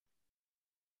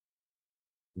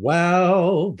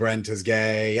Well, Brent is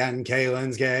gay, and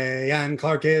Kaylin's gay, and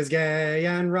Clark is gay,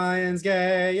 and Ryan's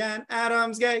gay, and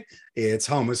Adam's gay. It's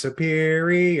Homo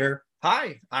Superior.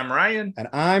 Hi, I'm Ryan. And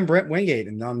I'm Brent Wingate.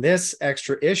 And on this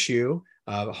extra issue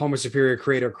of Homo Superior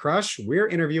Creator Crush, we're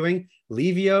interviewing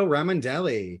Livio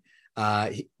Ramondelli.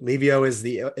 Livio is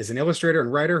an illustrator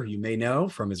and writer who you may know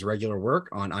from his regular work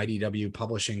on IDW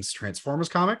Publishing's Transformers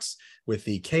comics with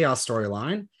the Chaos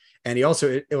storyline. And he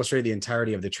also illustrated the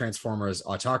entirety of the Transformers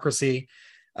Autocracy.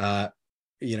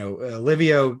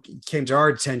 Livio came to our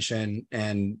attention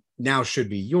and now should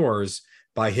be yours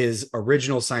by his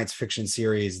original science fiction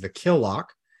series, The Kill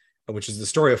Lock, which is the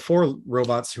story of four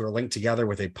robots who are linked together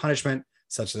with a punishment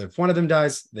such that if one of them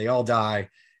dies, they all die.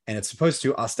 And it's supposed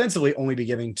to ostensibly only be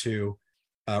given to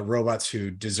robots who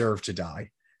deserve to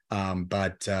die.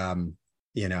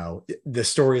 The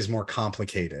story is more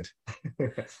complicated.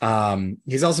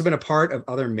 He's also been a part of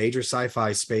other major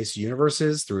sci-fi space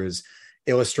universes through his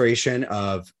illustration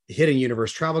of Hidden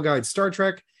Universe Travel Guide Star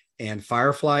Trek and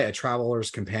Firefly, A Traveler's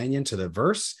Companion to the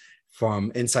Verse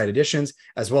from Inside Editions,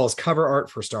 as well as cover art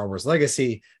for Star Wars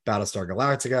Legacy, Battlestar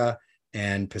Galactica,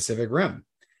 and Pacific Rim.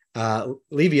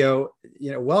 Livio,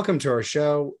 welcome to our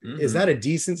show. Mm-hmm. Is that a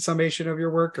decent summation of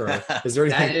your work, or is there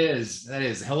anything? That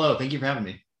is. Hello, thank you for having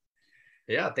me.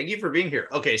 Yeah, thank you for being here.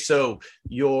 Okay, so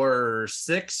your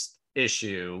sixth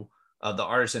issue of the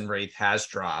Artisan Wraith has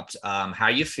dropped. How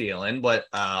you feeling? But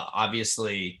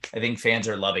obviously, I think fans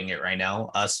are loving it right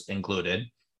now, us included.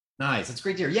 Nice, that's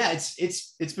great to hear. Yeah,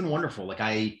 it's been wonderful. Like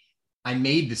I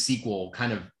made the sequel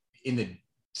kind of in the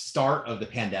start of the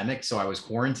pandemic, so I was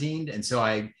quarantined, and so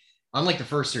unlike the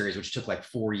first series, which took like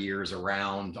 4 years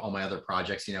around all my other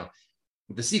projects,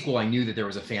 with the sequel, I knew that there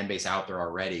was a fan base out there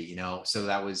already, so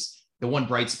that was the one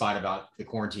bright spot about the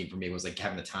quarantine for me, was like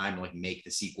having the time to like make the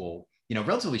sequel,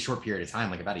 relatively short period of time,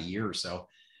 like about a year or so,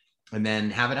 and then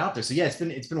have it out there. So yeah,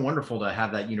 it's been wonderful to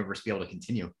have that universe be able to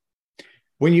continue.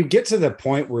 When you get to the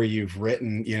point where you've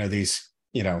written, these,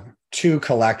 two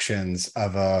collections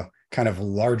of a kind of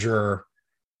larger,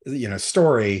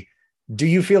 story, do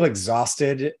you feel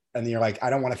exhausted and you're like,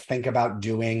 I don't want to think about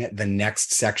doing the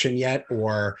next section yet?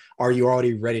 Or are you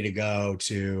already ready to go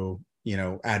to,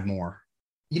 add more?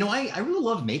 I really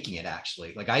love making it,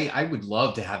 actually. Like I would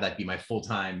love to have that be my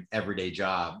full-time everyday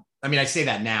job. I mean, I say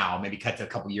that now, maybe cut to a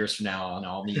couple years from now and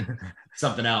I'll need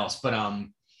something else. But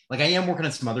like I am working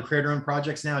on some other creator-owned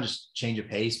projects now, just change of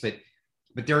pace. But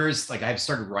there is like, I've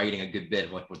started writing a good bit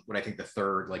of like what I think the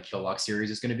third like Kill Lock series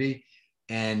is going to be.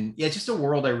 And yeah, it's just a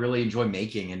world I really enjoy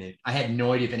making. And I had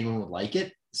no idea if anyone would like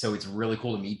it. So it's really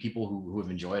cool to meet people who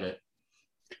have enjoyed it.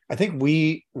 I think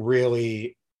we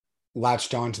really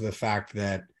latched on to the fact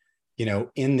that,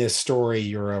 in this story,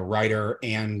 you're a writer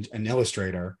and an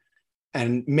illustrator.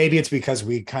 And maybe it's because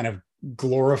we kind of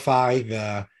glorify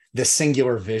the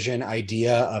singular vision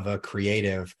idea of a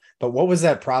creative. But what was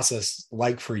that process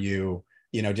like for you?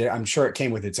 I'm sure it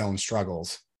came with its own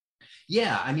struggles.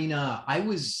 Yeah, I mean, I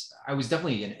was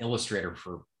definitely an illustrator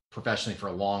professionally for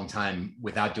a long time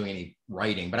without doing any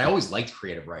writing, but I always liked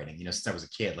creative writing, since I was a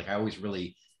kid. Like I always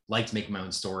really liked making my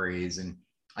own stories, and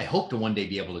I hope to one day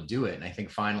be able to do it. And I think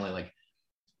finally, like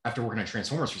after working on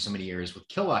Transformers for so many years with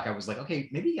Kill Lock, I was like, okay,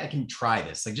 maybe I can try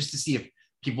this, like just to see if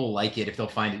people like it, if they'll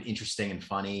find it interesting and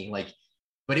funny. Like,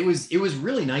 but it was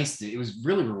really nice. It was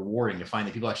really rewarding to find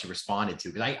that people actually responded to,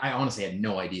 because I honestly had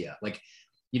no idea. Like,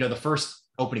 the first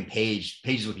opening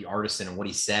pages with the Artisan and what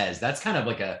he says, that's kind of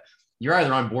like you're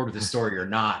either on board with the story or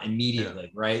not immediately,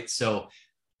 yeah. Right? So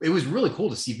it was really cool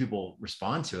to see people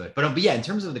respond to it. But yeah, in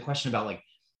terms of the question about like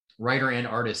writer and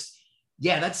artist,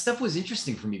 yeah, that stuff was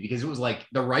interesting for me, because it was like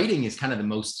the writing is kind of the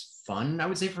most fun, I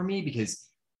would say, for me, because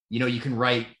you can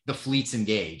write the fleets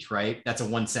engage, right? That's a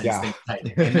one sentence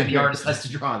thing, and then the artist has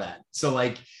to draw that. So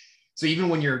even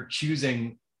when you're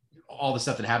choosing all the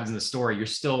stuff that happens in the story, you're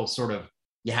still sort of,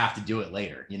 you have to do it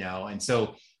later, and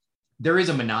so there is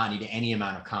a monotony to any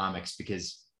amount of comics,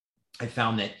 because I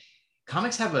found that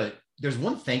comics there's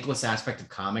one thankless aspect of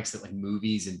comics that like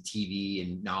movies and TV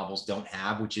and novels don't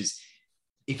have, which is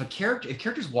if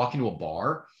characters walk into a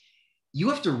bar, you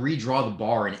have to redraw the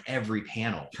bar in every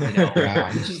panel,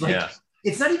 which is like,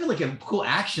 It's not even like a cool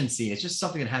action scene. It's just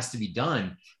something that has to be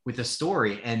done with the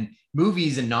story. And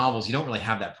movies and novels, you don't really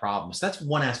have that problem. So that's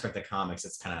one aspect of comics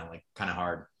that's kind of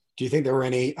hard. Do you think there were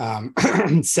any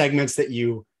segments that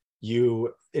you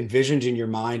envisioned in your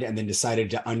mind and then decided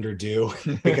to underdo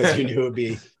because you knew it would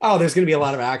be, there's going to be a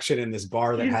lot of action in this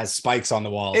bar that has spikes on the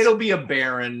walls? It'll be a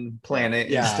barren planet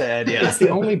instead. Yeah. It's the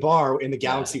only bar in the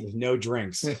galaxy with no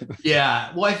drinks.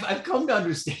 Yeah. Well, I've come to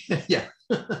understand. Yeah.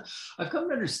 I've come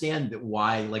to understand that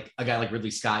why like a guy like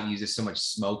Ridley Scott uses so much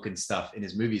smoke and stuff in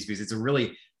his movies, because it's a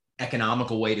really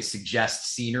economical way to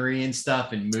suggest scenery and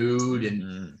stuff and mood.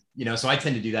 And, so I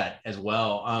tend to do that as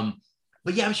well.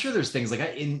 But yeah, I'm sure there's things like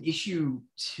in issue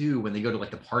 2, when they go to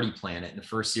like the party planet in the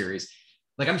first series,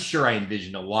 like I'm sure I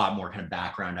envisioned a lot more kind of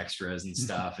background extras and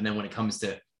stuff. And then when it comes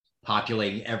to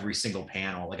populating every single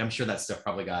panel, like I'm sure that stuff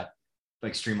probably got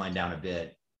like streamlined down a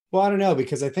bit. Well, I don't know,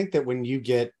 because I think that when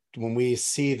we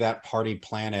see that party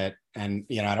planet, and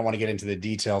I don't want to get into the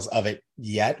details of it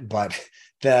yet, but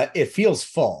it feels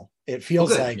full. It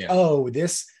feels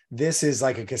this is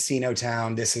like a casino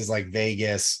town. This is like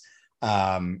Vegas.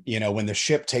 When the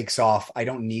ship takes off, I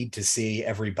don't need to see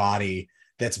everybody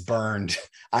that's burned.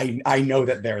 I know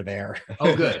that they're there.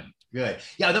 Oh, good. Yeah,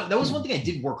 that was one thing I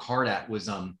did work hard at was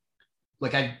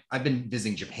like I've been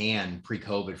visiting Japan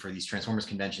pre-COVID for these Transformers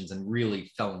conventions and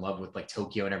really fell in love with like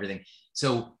Tokyo and everything.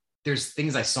 So there's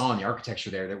things I saw in the architecture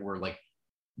there that were like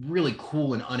really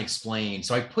cool and unexplained.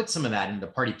 So I put some of that into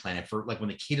the party planet for like when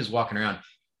the kid is walking around,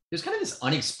 there's kind of this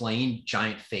unexplained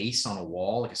giant face on a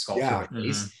wall, like a sculpture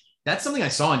face. That's something I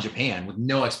saw in Japan with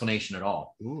no explanation at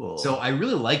all. Ooh. So I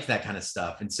really liked that kind of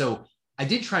stuff. And so I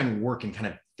did try and work and kind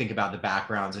of think about the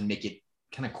backgrounds and make it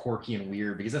kind of quirky and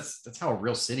weird, because that's how a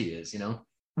real city is,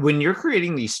 When you're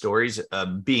creating these stories,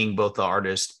 being both the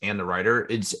artist and the writer,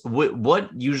 it's what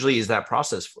usually is that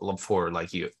process for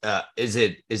like you? Is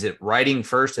it writing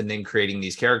first and then creating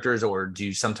these characters, or do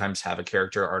you sometimes have a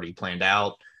character already planned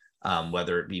out?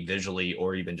 Whether it be visually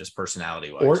or even just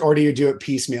personality wise, or do you do it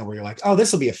piecemeal where you're like, oh,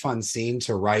 this will be a fun scene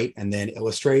to write and then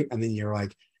illustrate, and then you're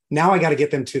like, now I got to get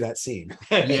them to that scene.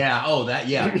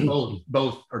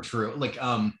 Both are true. Like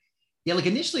like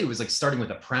initially it was like starting with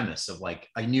a premise of like,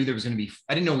 I knew there was going to be,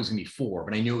 I didn't know it was going to be 4,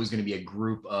 but I knew it was going to be a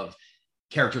group of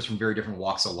characters from very different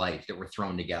walks of life that were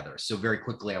thrown together. So very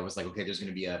quickly I was like, okay, there's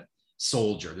going to be a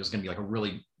soldier, there's going to be like a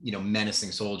really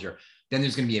menacing soldier, then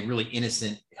there's going to be a really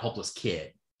innocent helpless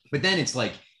kid. But then it's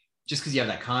like, just because you have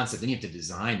that concept, then you have to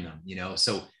design them,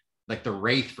 So like the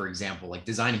Wraith, for example, like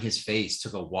designing his face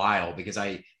took a while, because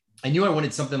I knew I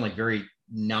wanted something like very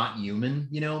not human,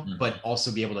 but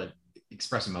also be able to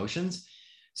express emotions.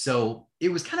 So it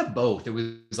was kind of both. It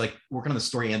was like working on the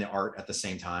story and the art at the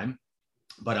same time.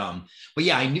 But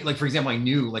yeah, I knew, like, for example, I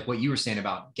knew like what you were saying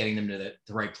about getting them to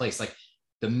the right place. Like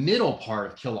the middle part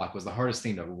of Killlock was the hardest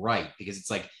thing to write, because it's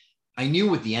like, I knew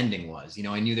what the ending was,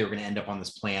 I knew they were going to end up on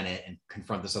this planet and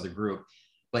confront this other group,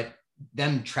 but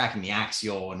them tracking the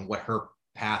Axial and what her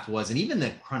path was, and even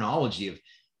the chronology of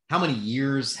how many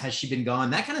years has she been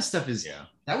gone, that kind of stuff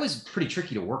that was pretty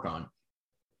tricky to work on.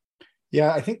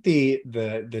 Yeah, I think the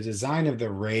design of the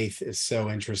Wraith is so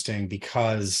interesting,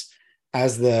 because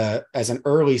as an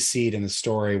early seed in the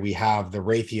story, we have the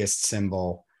Wraithiest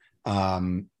symbol,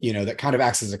 that kind of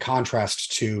acts as a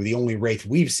contrast to the only Wraith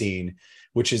we've seen,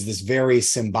 which is this very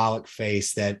symbolic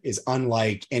face that is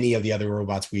unlike any of the other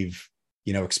robots we've,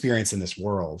 experienced in this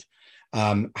world.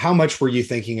 How much were you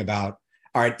thinking about,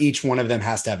 all right, each one of them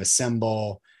has to have a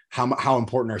symbol, how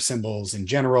important are symbols in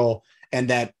general, and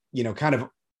that, kind of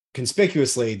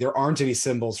conspicuously, there aren't any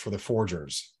symbols for the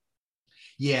Forgers.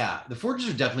 Yeah, the Forgers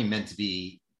are definitely meant to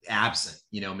be absent,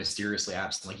 mysteriously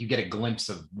absent. Like you get a glimpse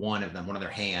of one of them, one of their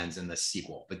hands in the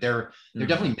sequel, but they're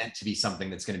definitely meant to be something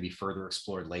that's going to be further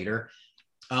explored later.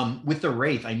 With the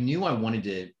Wraith, I knew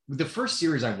the first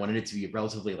series, I wanted it to be a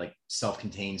relatively like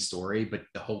self-contained story, but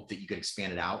the hope that you could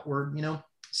expand it outward,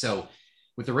 So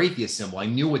with the Wraithiest symbol, I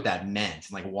knew what that meant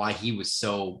and like why he was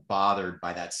so bothered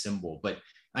by that symbol, but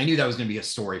I knew that was going to be a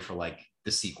story for like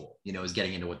the sequel, is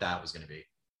getting into what that was going to be.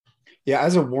 Yeah,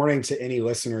 as a warning to any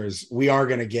listeners, we are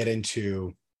going to get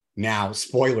into now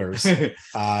spoilers.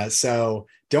 So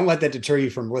don't let that deter you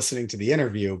from listening to the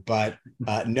interview, but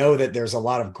know that there's a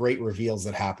lot of great reveals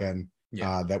that happen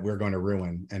that we're going to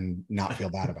ruin and not feel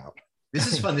bad about. This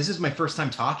is fun. This is my first time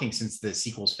talking since the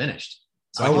sequel's finished.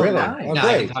 So really?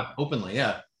 I can talk openly.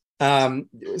 Yeah.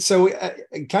 So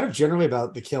kind of generally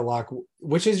about the Killlock,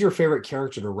 which is your favorite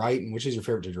character to write and which is your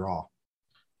favorite to draw?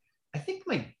 I think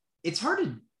it's hard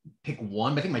to pick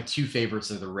one, but I think my 2 favorites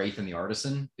are the Wraith and the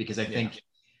Artisan, because I think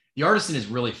the Artisan is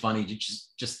really funny to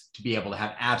just to be able to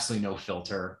have absolutely no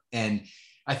filter. And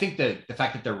I think that the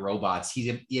fact that they're robots,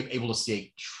 he's able to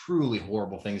say truly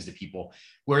horrible things to people,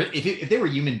 where if they were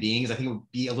human beings, I think it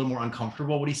would be a little more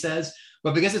uncomfortable what he says,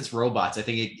 but because it's robots, I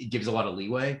think it gives a lot of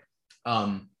leeway.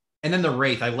 And then the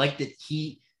Wraith, I like that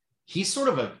he's sort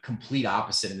of a complete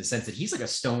opposite in the sense that he's like a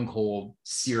stone cold,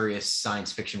 serious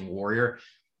science fiction warrior.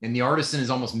 And the Artisan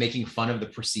is almost making fun of the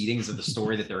proceedings of the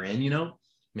story that they're in, Yeah.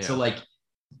 So like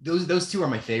those 2 are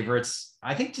my favorites.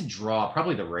 I think to draw,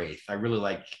 probably the Wraith. I really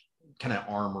like kind of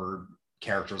armored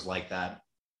characters like that.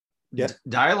 Yeah.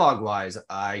 Dialogue wise,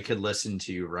 I could listen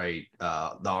to you write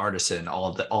the Artisan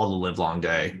all the live long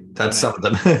day. That's some of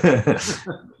them.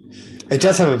 It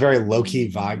does have a very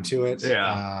low-key vibe to it.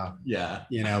 Yeah.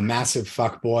 You know, massive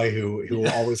fuck boy who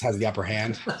always has the upper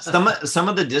hand. Some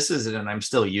of the disses and I'm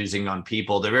still using on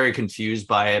people. They're very confused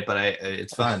by it, but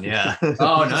it's fun. Yeah.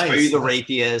 Oh, nice. Are you the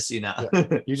Raytheus? You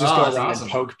know, You just go around awesome.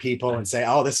 and poke people and say,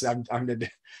 "Oh, I'm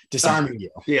disarming you."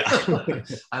 Yeah.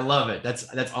 I love it.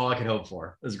 That's all I could hope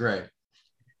for. That's great.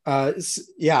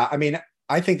 Yeah, I mean,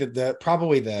 I think that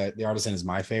the Artisan is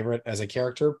my favorite as a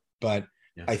character, but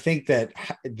Yeah. I think that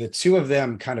the two of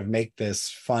them kind of make this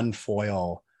fun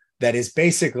foil that is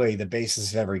basically the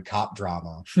basis of every cop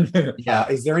drama. Yeah.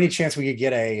 Is there any chance we could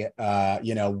get a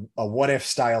what if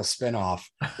style spinoff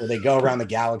where they go around the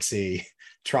galaxy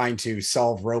trying to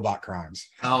solve robot crimes?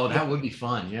 Oh, that would be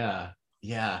fun. Yeah.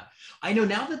 Yeah. I know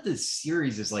now that the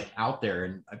series is like out there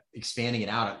and expanding it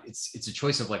out, it's a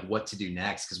choice of like what to do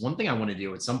next. Because one thing I want to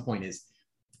do at some point is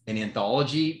an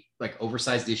anthology, like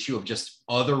oversized issue of just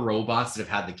other robots that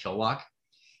have had the kill lock.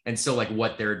 And so like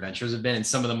what their adventures have been. And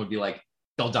some of them would be like,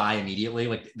 they'll die immediately.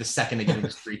 Like the second they get in the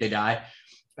street, they die.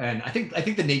 And I think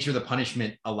the nature of the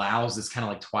punishment allows this kind of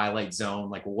like Twilight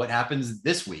Zone, like what happens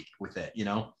this week with it, you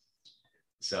know?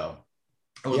 So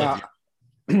I would love to.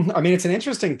 I mean, it's an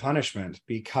interesting punishment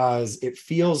because it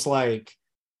feels like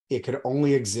it could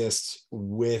only exist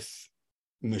with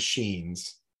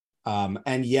machines.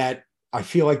 And yet I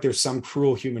feel like there's some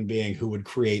cruel human being who would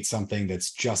create something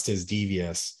that's just as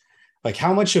devious. Like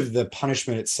how much of the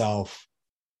punishment itself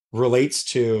relates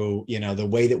to, you know, the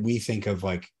way that we think of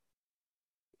like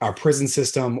our prison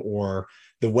system or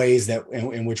the ways that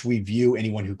in which we view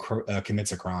anyone who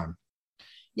commits a crime.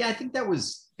 Yeah, I think that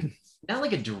was not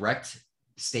like a direct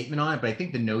statement on it, but I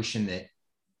think the notion that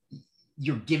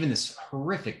you're given this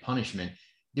horrific punishment,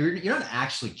 you're not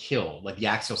actually killed. Like the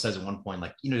Axial says at one point,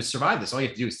 like, you know, to survive this, all you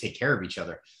have to do is take care of each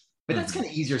other. But that's kind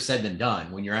of easier said than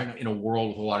done when you're in a world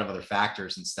with a lot of other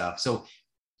factors and stuff. So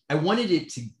I wanted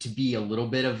it to be a little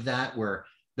bit of that, where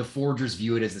the Forgers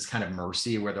view it as this kind of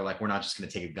mercy, where they're like, we're not just going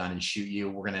to take a gun and shoot you.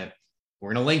 We're going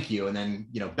to link you. And then,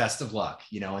 you know, best of luck,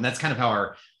 you know, and that's kind of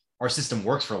how our system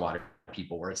works for a lot of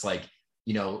people, where it's like,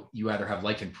 you know, you either have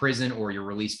life in prison or you're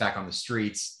released back on the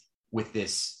streets with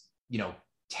this, you know,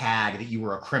 tag that you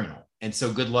were a criminal. And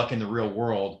so good luck in the real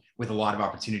world with a lot of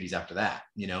opportunities after that,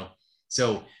 you know?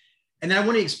 So, and then I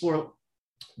want to explore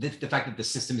the fact that the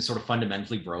system is sort of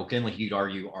fundamentally broken. Like you'd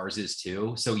argue ours is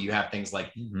too. So you have things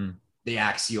like the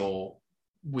Axial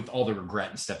with all the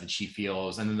regret and stuff that she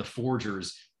feels. And then the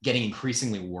Forgers getting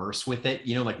increasingly worse with it,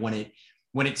 you know, like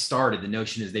when it started, the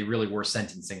notion is they really were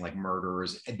sentencing like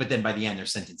murderers, but then by the end they're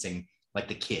sentencing like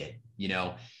the kid, you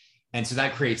know? And so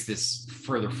that creates this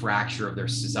further fracture of their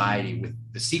society with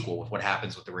the sequel, with what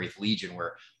happens with the Wraith Legion,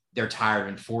 where they're tired of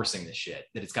enforcing this shit,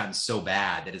 that it's gotten so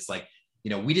bad that it's like, you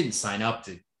know, we didn't sign up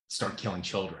to start killing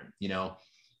children, you know?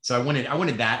 So I wanted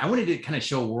to kind of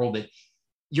show a world that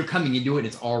you're coming into it and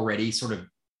it's already sort of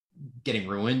getting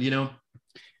ruined, you know?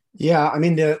 Yeah, I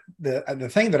mean, the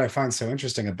thing that I find so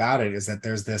interesting about it is that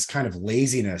there's this kind of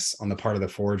laziness on the part of the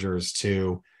Forgers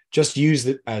to just use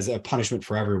it as a punishment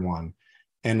for everyone.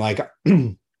 And like,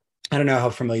 I don't know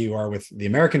how familiar you are with the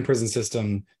American prison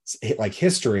system, like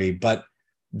history, but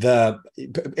the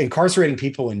incarcerating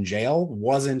people in jail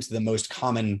wasn't the most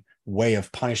common way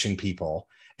of punishing people.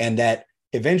 And that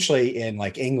eventually in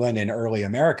like England and early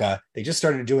America, they just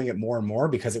started doing it more and more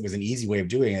because it was an easy way of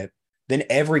doing it. Then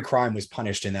every crime was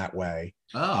punished in that way,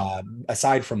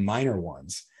 aside from minor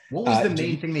ones. What was the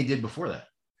main thing they did before that?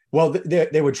 Well,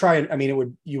 they would try and, I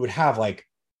mean, you would have like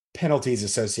penalties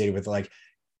associated with like,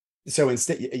 so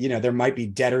instead, you know, there might be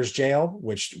debtor's jail,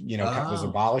 which, you know, was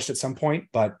abolished at some point,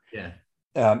 but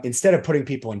instead of putting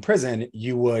people in prison,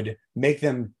 you would make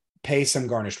them pay some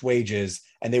garnished wages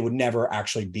and they would never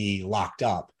actually be locked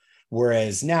up.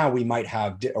 Whereas now we might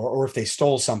have, or if they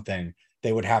stole something,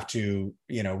 they would have to,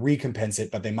 you know, recompense it,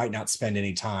 but they might not spend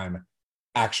any time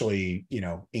actually, you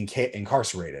know,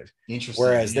 incarcerated. Interesting.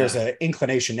 Whereas there's an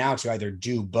inclination now to either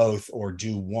do both or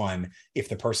do one if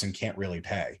the person can't really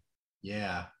pay.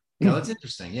 Yeah. No, that's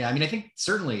interesting. Yeah. I mean, I think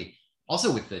certainly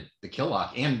also with the kill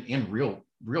lock and real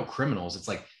criminals, it's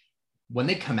like when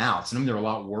they come out, some of them are a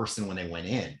lot worse than when they went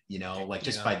in, you know, like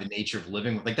just by the nature of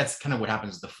living. Like that's kind of what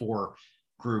happens to the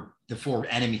four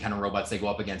enemy kind of robots they go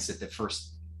up against at the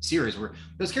first series, where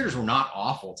those characters were not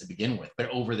awful to begin with, but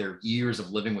over their years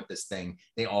of living with this thing,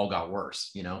 they all got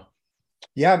worse, you know?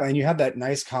 Yeah. And you had that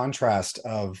nice contrast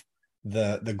of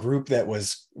the group that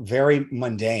was very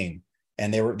mundane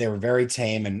and they were very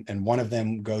tame. And one of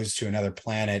them goes to another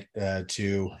planet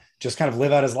to just kind of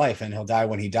live out his life, and he'll die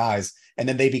when he dies. And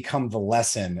then they become the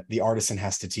lesson the artisan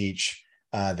has to teach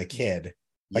the kid.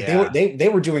 Like they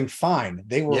were doing fine.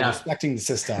 They were respecting the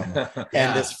system.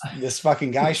 And this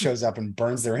fucking guy shows up and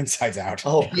burns their insides out.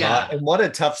 Oh yeah. And what a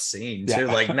tough scene too.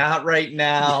 Like, not right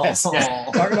now. Yes.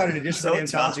 Talk about an additional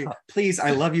anthology. Please,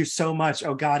 I love you so much.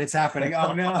 Oh God, it's happening.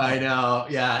 Oh no. I know.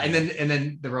 Yeah. And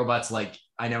then the robot's like,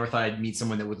 I never thought I'd meet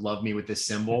someone that would love me with this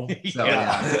symbol. So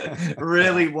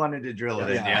really wanted to drill it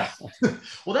in. Yeah.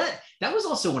 Well, that was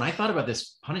also when I thought about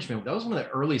this punishment, that was one of the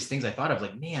earliest things I thought of,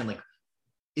 like, man, like,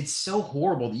 it's so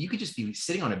horrible that you could just be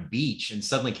sitting on a beach and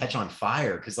suddenly catch on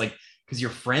fire because your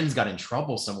friends got in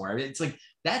trouble somewhere. It's like,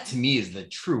 that to me is the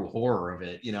true horror of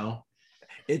it, you know?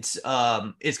 It's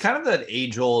kind of that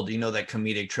age old, you know, that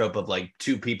comedic trope of like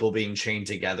two people being chained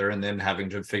together and then having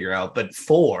to figure out, but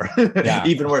four,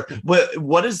 even worse.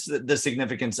 What is the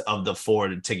significance of the four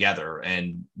together,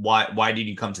 and why did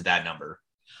you come to that number?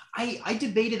 I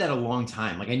debated that a long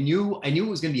time. Like, I knew it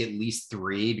was going to be at least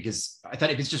 3, because I thought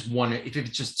if it's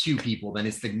just 2 people, then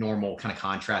it's the normal kind of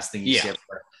contrast thing you see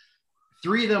everywhere.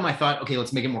 3 of them, I thought, okay,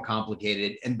 let's make it more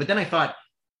complicated. But then I thought,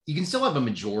 you can still have a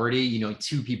majority, you know,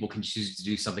 2 people can choose to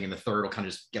do something and the third will kind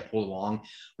of just get pulled along.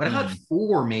 But I thought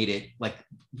 4 made it like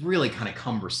really kind of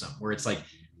cumbersome, where it's like,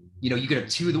 you know, you could have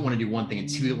 2 that want to do one thing and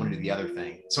 2 that want to do the other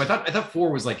thing. So I thought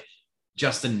 4 was like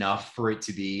just enough for it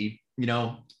to be, you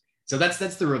know. So that's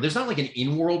the real, there's not like an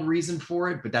in-world reason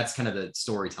for it, but that's kind of the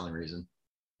storytelling reason.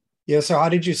 Yeah. So how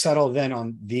did you settle then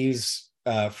on these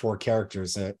 4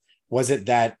 characters? Was it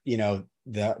that, you know,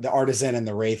 the artisan and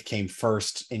the wraith came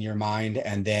first in your mind,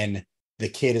 and then the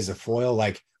kid is a foil?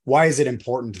 Like, why is it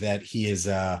important that he is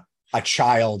a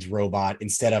child robot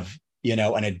instead of, you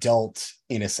know, an adult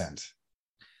innocent?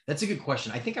 That's a good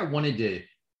question. I think I wanted to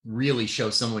really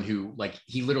show someone who, like,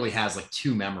 he literally has like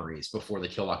 2 memories before the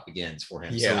kill lock begins for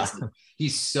him. Yeah. So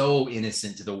he's so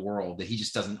innocent to the world that he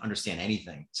just doesn't understand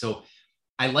anything. So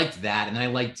I liked that. And then I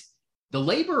liked the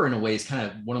laborer in a way is kind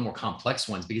of one of the more complex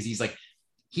ones, because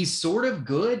he's sort of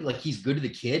good. Like, he's good to the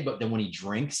kid, but then when he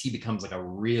drinks, he becomes like a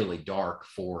really dark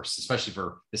force, especially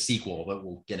for the sequel that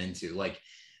we'll get into. Like,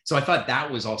 so I thought that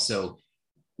was also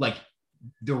like,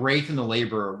 the wraith and the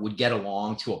laborer would get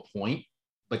along to a point,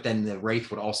 but then the wraith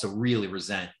would also really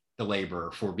resent the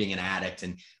laborer for being an addict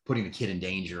and putting the kid in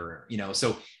danger, you know?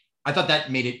 So I thought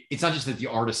that made it, it's not just that the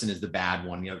artisan is the bad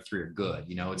one, the other 3 are good,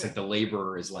 you know? It's like the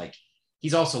laborer is like,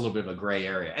 he's also a little bit of a gray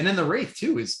area. And then the wraith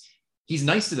too is, he's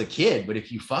nice to the kid, but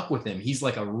if you fuck with him, he's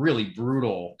like a really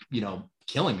brutal, you know,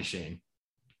 killing machine.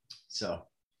 So.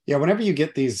 Yeah. Whenever you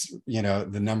get these, you know,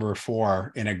 the number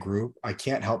 4 in a group, I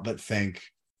can't help but think,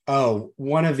 oh,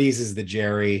 one of these is the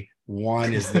Jerry,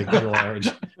 one is the George,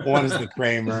 one is the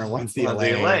Kramer, one's the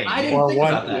Elaine. I didn't think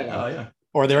about that. Yeah. Oh, yeah.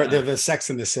 Or they're the Sex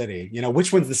in the City. You know,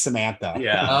 which one's the Samantha?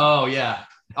 Yeah. Oh, yeah.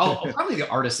 Oh, probably the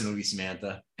artisan would be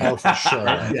Samantha. Oh, for sure.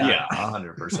 Yeah,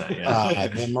 100%. Yeah.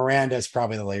 Then Miranda is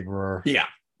probably the laborer. Yeah,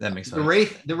 that makes sense.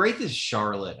 The wraith is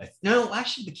Charlotte. No,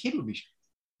 actually, the kid would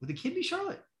the kid be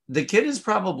Charlotte? The kid is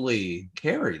probably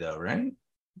Carrie, though, right?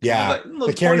 Yeah,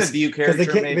 the point of view character.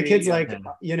 The kid's like,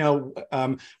 you know,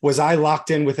 was I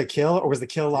locked in with a kill, or was the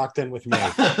kill locked in with me?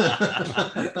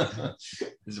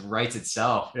 This writes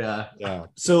itself. Yeah.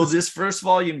 So this first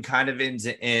volume kind of ends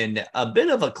in a bit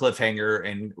of a cliffhanger,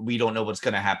 and we don't know what's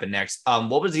going to happen next.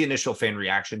 What was the initial fan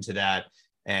reaction to that?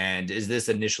 And is this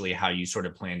initially how you sort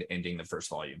of planned ending the first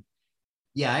volume?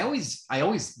 Yeah, I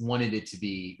always wanted it to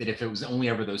be that if it was only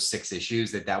ever those 6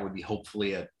 issues, that would be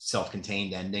hopefully a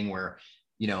self-contained ending where,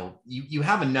 you know, you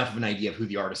have enough of an idea of who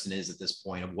the artisan is at this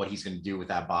point, of what he's going to do with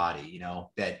that body, you know,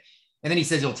 that, and then he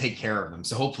says he'll take care of them.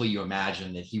 So hopefully you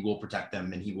imagine that he will protect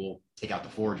them and he will take out the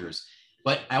forgers.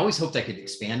 But I always hoped I could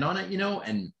expand on it, you know,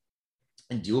 and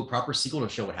do a proper sequel to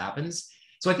show what happens.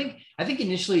 So I think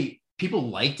initially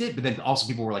people liked it, but then also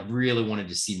people were like, really wanted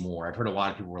to see more. I've heard a lot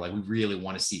of people were like, we really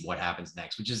want to see what happens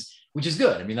next, which is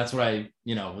good. I mean, that's what I,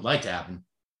 you know, would like to happen.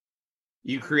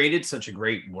 You created such a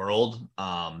great world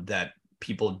that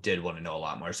people did want to know a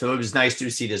lot more. So it was nice to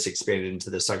see this expanded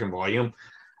into the second volume.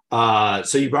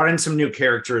 So you brought in some new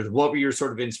characters. What were your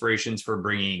sort of inspirations for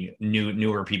bringing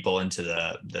newer people into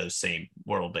the same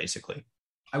world, basically?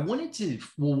 I wanted to,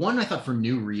 well, one, I thought for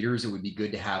new readers, it would be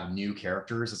good to have new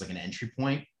characters as like an entry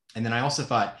point. And then I also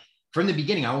thought from the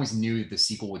beginning, I always knew that the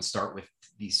sequel would start with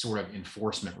these sort of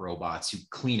enforcement robots who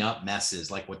clean up messes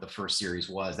like what the first series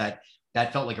was. That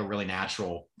felt like a really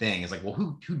natural thing. It's like, well,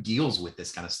 who deals with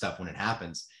this kind of stuff when it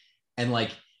happens? And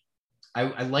like,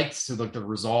 I liked, so like the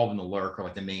Resolve and the Lurk are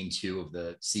like the main 2 of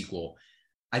the sequel.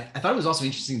 I thought it was also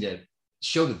interesting to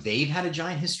show that they've had a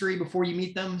giant history before you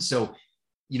meet them. So,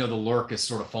 the Lurk is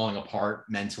sort of falling apart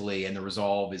mentally, and the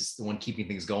Resolve is the one keeping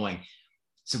things going.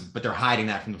 So, but they're hiding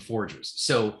that from the Forgers.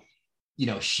 So,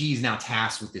 she's now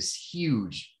tasked with this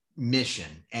huge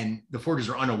mission, and the Forgers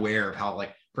are unaware of how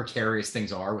like precarious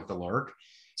things are with the Lurk.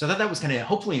 So I thought that was kind of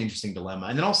hopefully an interesting dilemma.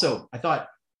 And then also I thought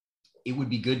it would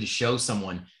be good to show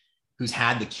someone who's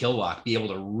had the kill lock be able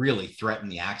to really threaten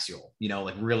the Axial,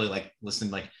 like really like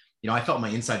listen, like, I felt my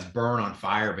insides burn on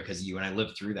fire because of you, and I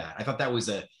lived through that. I thought that was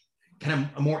a kind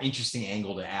of a more interesting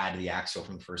angle to add to the Axial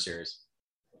from the first series.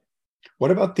 What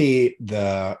about the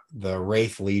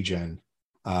Wraith Legion?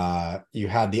 You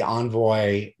had the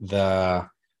Envoy, the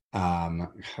oh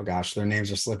gosh, their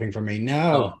names are slipping from me.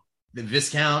 No, the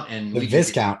Viscount and the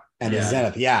Viscount and the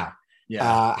Zenith. Yeah.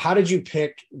 How did you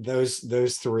pick those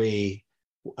three?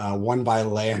 One by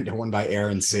land and one by air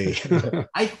and sea.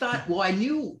 I thought, well, I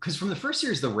knew because from the first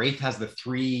series, the Wraith has the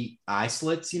 3 eye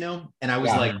slits, and I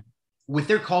was like, with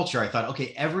their culture, I thought,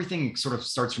 okay, everything sort of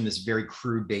starts from this very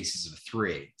crude basis of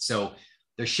 3. So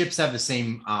their ships have the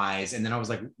same eyes. And then I was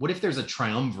like, what if there's a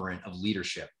triumvirate of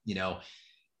leadership,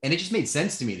 And it just made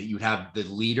sense to me that you would have the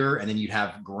leader, and then you'd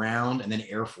have ground, and then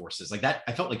air forces like that.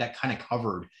 I felt like that kind of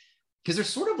covered, because they're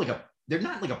sort of like they're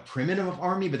not like a primitive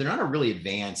army, but they're not a really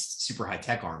advanced, super high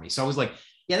tech army. So I was like,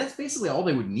 yeah, that's basically all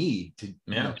they would need to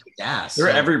gas. They're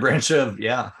every branch of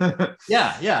yeah.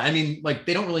 I mean, like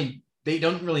they don't really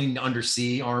need an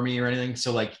undersea army or anything.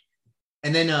 So like,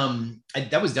 and then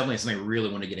that was definitely something I really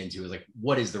wanted to get into, is like,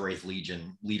 what is the Wraith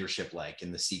Legion leadership like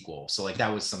in the sequel? So like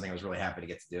that was something I was really happy to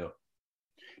get to do.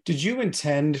 Did you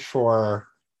intend for?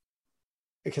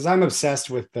 Because I'm obsessed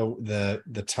with the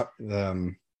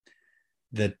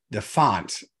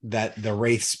font that the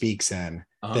Wraith speaks in.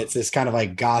 That's this kind of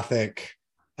like Gothic,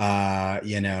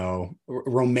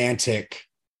 romantic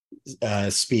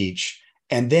speech,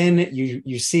 and then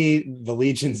you see the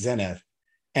Legion Zenith,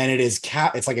 and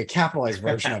it's like a capitalized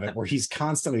version of it where he's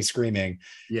constantly screaming.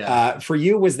 For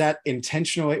you, was that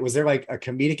intentionally? Was there like a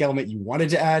comedic element you wanted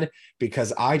to add?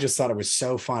 Because I just thought it was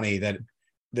so funny that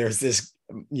there's this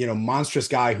monstrous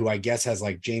guy who I guess has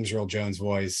like James Earl Jones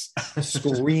voice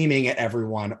screaming at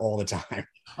everyone all the time.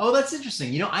 Oh, that's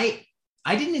interesting. I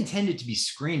didn't intend it to be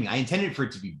screaming. I intended for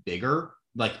it to be bigger,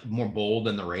 like more bold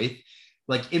than the Wraith.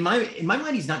 Like in my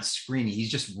mind, he's not screaming. He's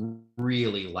just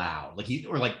really loud. Like he's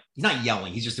not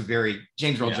yelling. He's just a very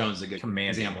James Earl Jones is a good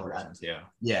example of that.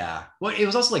 Yeah. Well, it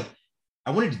was also like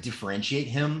I wanted to differentiate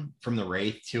him from the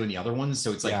Wraith too and the other ones.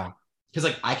 So it's like, because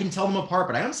like I can tell them apart,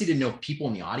 but I honestly didn't know if people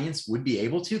in the audience would be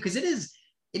able to, because it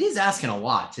is asking a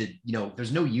lot to,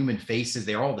 there's no human faces.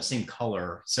 They're all the same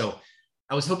color. So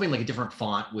I was hoping like a different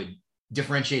font would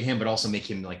differentiate him, but also make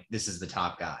him like, this is the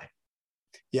top guy.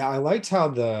 Yeah. I liked how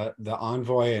the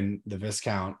Envoy and the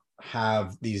Viscount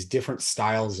have these different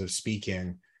styles of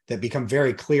speaking that become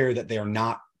very clear that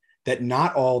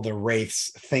not all the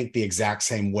Wraiths think the exact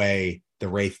same way the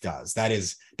Wraith does.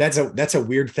 That's a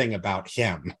weird thing about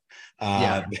him.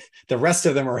 The rest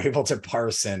of them are able to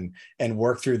parse and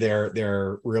work through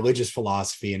their religious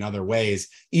philosophy in other ways,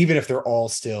 even if they're all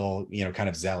still, kind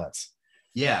of zealots.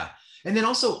 Yeah. And then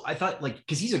also I thought like,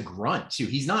 cause he's a grunt too.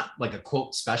 He's not like a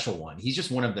quote special one. He's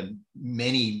just one of the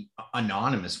many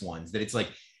anonymous ones that it's like,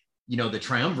 the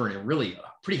triumvirate are really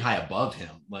pretty high above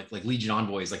him. Like Legion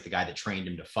Envoy is like the guy that trained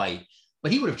him to fight,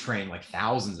 but he would have trained like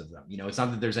thousands of them. It's not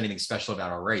that there's anything special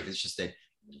about our Wraith. It's just that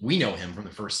we know him from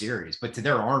the first series, but to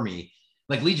their army,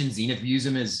 like Legion Zenith views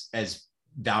him as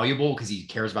valuable because he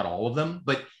cares about all of them.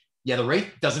 But yeah, the Wraith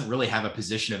doesn't really have a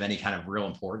position of any kind of real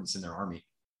importance in their army.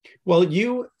 Well,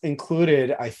 you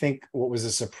included, I think, what was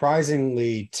a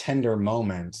surprisingly tender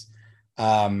moment.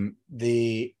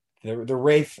 The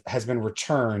Wraith has been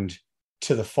returned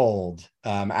to the fold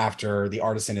after the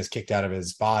artisan is kicked out of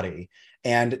his body,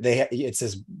 and it's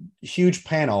this huge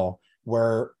panel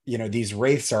where these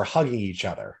Wraiths are hugging each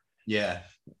other. Yeah.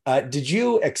 Did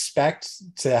you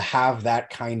expect to have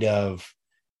that kind of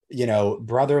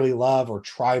brotherly love or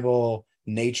tribal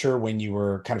nature when you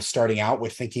were kind of starting out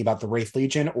with thinking about the Wraith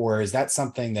Legion, or is that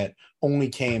something that only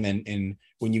came in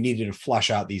when you needed to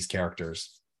flesh out these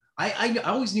characters? I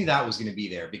always knew that was going to be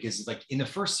there, because like in the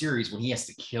first series, when he has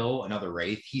to kill another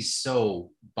Wraith, he's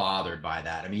so bothered by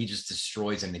that. I mean, he just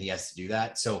destroys him that he has to do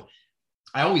that. So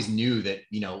I always knew that,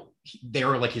 they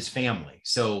were like his family.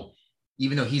 So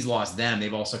even though he's lost them,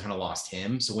 they've also kind of lost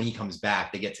him. So when he comes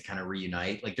back, they get to kind of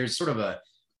reunite. Like there's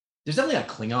definitely a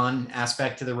Klingon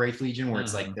aspect to the Wraith Legion where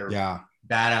it's like they're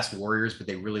badass warriors, but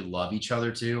they really love each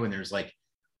other too. And there's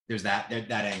that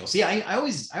angle. So yeah, I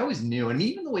always knew. And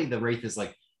even the way the Wraith is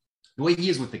like, the way he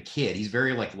is with the kid, he's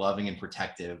very like loving and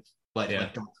protective but Yeah.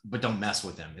 like, don't mess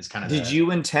with him is kind of. Did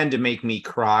you intend to make me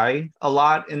cry a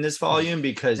lot in this volume?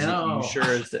 Because No. you sure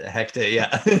as the heck did.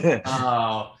 Yeah.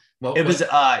 Oh, well, It was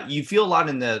you feel a lot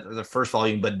in the first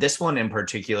volume, but this one in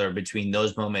particular, between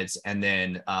those moments and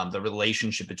then the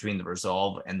relationship between the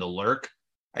Resolve and the Lurk,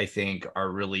 I think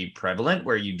are really prevalent,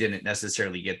 where you didn't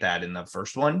necessarily get that in the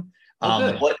first one.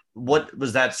 What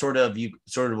was that sort of, you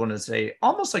sort of want to say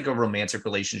almost like a romantic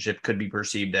relationship could be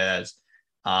perceived as?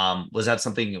 Was that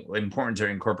something important to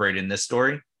incorporate in this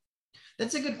story?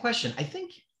 That's a good question. I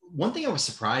think one thing I was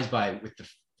surprised by with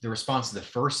the response to the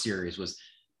first series was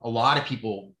a lot of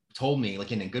people told me,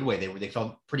 like in a good way, they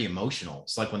felt pretty emotional.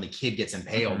 It's like when the kid gets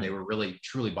impaled, they were really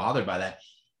truly bothered by that.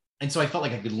 And so I felt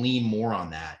like I could lean more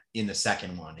on that in the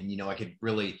second one. And, you know, I could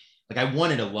really, like, I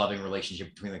wanted a loving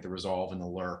relationship between like the Resolve and the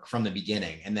Lurk from the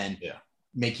beginning, and then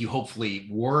make you hopefully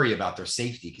worry about their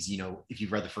safety. Cause, you know, if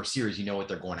you've read the first series, you know what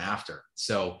they're going after.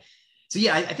 So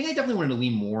yeah, I think I definitely wanted to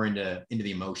lean more into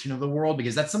the emotion of the world,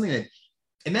 because that's something that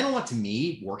it meant a lot to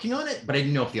me working on it, but I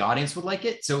didn't know if the audience would like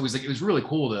it. So it was really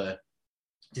cool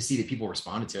to see that people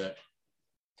responded to it.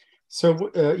 So,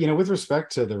 you know, with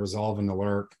respect to the Resolve and the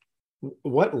Lurk,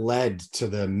 what led to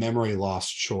the memory loss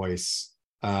choice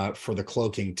for the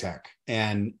cloaking tech?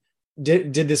 And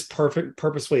did this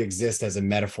purposefully exist as a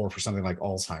metaphor for something like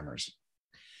Alzheimer's?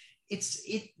 It's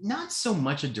not so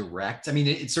much a direct, I mean,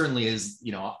 it certainly is,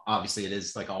 you know, obviously it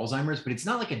is like Alzheimer's, but it's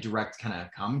not like a direct kind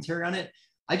of commentary on it.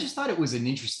 I just thought it was an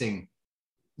interesting,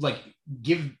 like,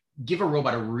 give a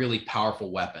robot a really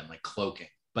powerful weapon like cloaking,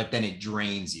 but then it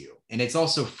drains you. And it's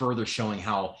also further showing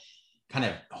how kind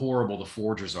of horrible the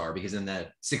Forgers are, because in the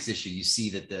 6th issue, you see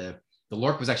that the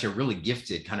Lurk was actually a really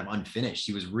gifted, kind of unfinished.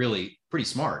 He was really pretty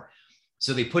smart.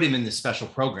 So they put him in this special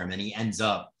program, and he ends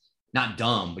up not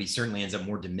dumb, but he certainly ends up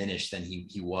more diminished than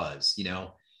he was, you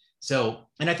know? So,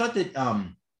 and I thought that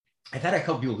I've had a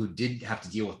couple people who did have to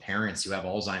deal with parents who have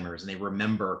Alzheimer's, and they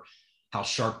remember how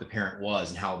sharp the parent was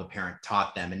and how the parent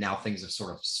taught them. And now things have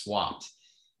sort of swapped.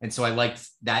 And so I liked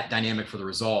that dynamic for the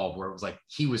Resolve, where it was like,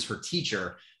 he was her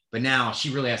teacher, but now she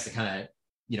really has to kind of,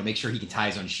 you know, make sure he can tie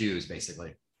his own shoes,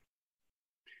 basically.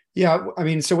 Yeah. I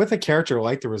mean, so with a character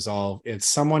like the Resolve, it's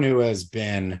someone who has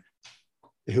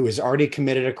already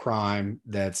committed a crime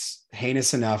that's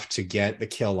heinous enough to get the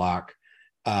kill lock,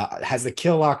 has the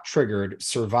kill lock triggered,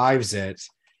 survives it,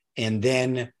 and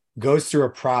then goes through a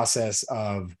process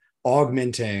of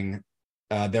augmenting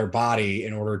their body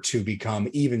in order to become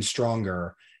even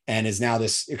stronger, and is now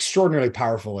this extraordinarily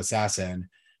powerful assassin.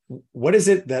 What is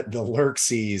it that the Lurk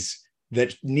sees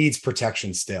that needs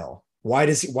protection still? Why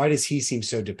does he seem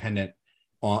so dependent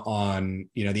on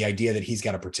you know, the idea that he's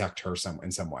got to protect her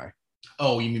in some way?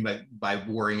 Oh, you mean by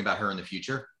worrying about her in the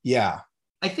future? Yeah.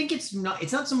 I think it's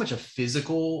not so much a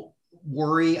physical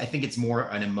worry. I think it's more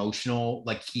an emotional,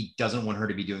 like, he doesn't want her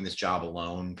to be doing this job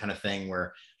alone kind of thing,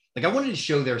 where, like, I wanted to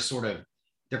show their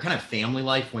kind of family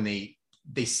life when they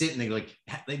sit and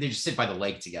they just sit by the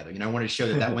lake together. You know, I wanted to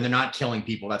show that when they're not killing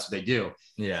people, that's what they do.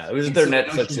 Yeah. It was their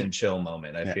Netflix and chill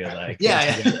moment, I feel like.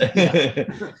 Yeah.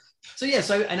 So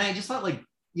I just thought, like,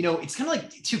 you know, it's kind of like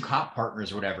two cop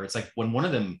partners or whatever. It's like when one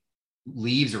of them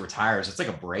leaves or retires, it's like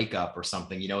a breakup or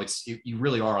something. You know, you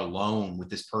really are alone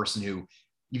with this person who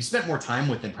you've spent more time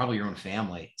with than probably your own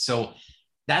family. So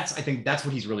I think that's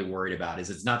what he's really worried about,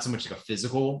 is it's not so much like a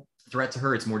physical threat to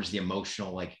her. It's more just the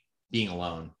emotional, like, being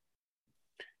alone.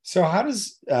 So how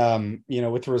does, you know,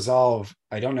 with Resolve,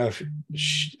 I don't know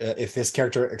if this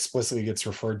character explicitly gets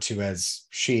referred to as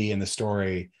she in the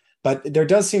story, but there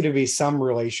does seem to be some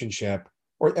relationship,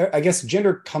 or I guess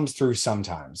gender comes through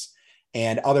sometimes,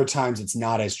 and other times it's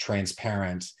not as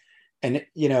transparent. And,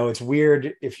 you know, it's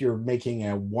weird if you're making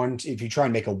if you try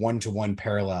and make a one-to-one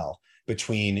parallel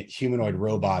between humanoid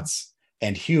robots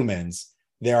and humans,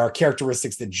 there are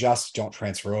characteristics that just don't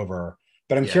transfer over.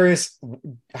 But I'm curious,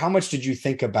 how much did you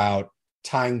think about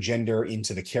tying gender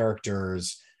into the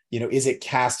characters? You know, is it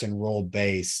cast and role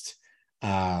based?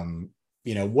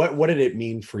 You know, what did it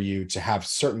mean for you to have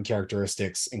certain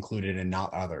characteristics included and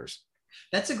not others?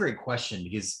 That's a great question,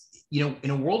 because, you know, in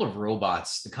a world of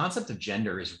robots, the concept of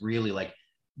gender is really like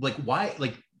why,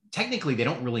 like, technically they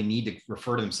don't really need to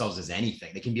refer to themselves as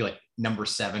anything. They can be like number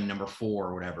 7, number 4,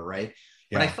 or whatever, right?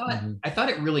 But I thought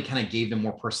it really kind of gave them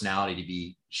more personality to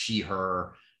be she,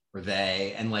 her, or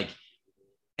they. And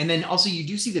then also you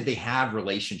do see that they have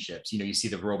relationships. You know, you see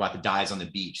the robot that dies on the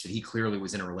beach, that he clearly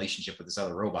was in a relationship with this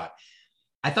other robot.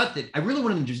 I thought that I really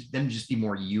wanted them to just be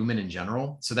more human in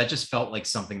general. So that just felt like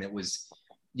something that was,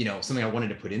 you know, something I wanted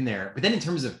to put in there. But then in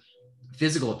terms of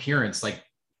physical appearance, like,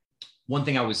 one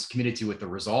thing I was committed to with the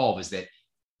Resolve is that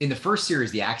in the first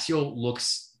series, the Axial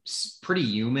looks pretty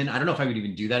human. I don't know if I would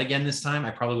even do that again this time.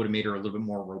 I probably would have made her a little bit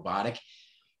more robotic.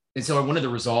 And so I wanted the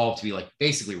resolve to be like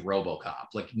basically RoboCop.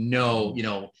 Like, no,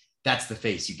 that's the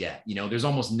face you get. There's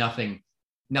almost nothing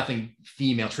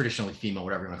female, traditionally female,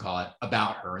 whatever you want to call it,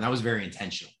 about her. And that was very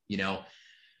intentional,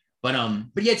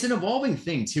 But yeah, it's an evolving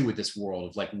thing too with this world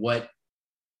of like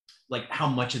how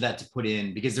much of that to put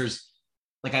in, because there's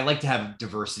like, I like to have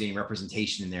diversity and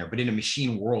representation in there, but in a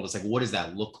machine world, it's like, what does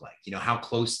that look like? How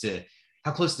close to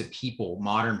people,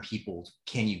 modern people,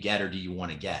 can you get, or do you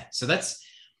want to get? So that's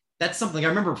something I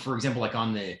remember, for example, like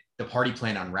on the party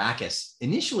plan on Arrakis,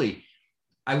 initially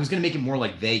I was going to make it more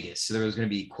like Vegas. So there was going to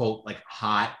be, quote, like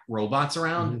hot robots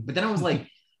around, but then I was like,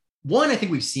 one, I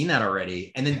think we've seen that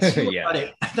already. And then two,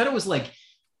 I thought it was like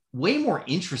way more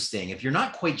interesting if you're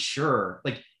not quite sure,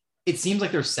 like, it seems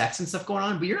like there's sex and stuff going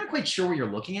on, but you're not quite sure what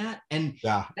you're looking at. And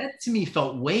that to me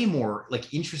felt way more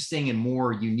like interesting and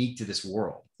more unique to this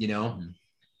world,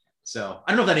 So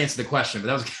I don't know if that answered the question, but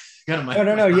that was kind of my.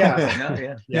 No.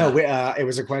 Yeah. No, it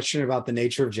was a question about the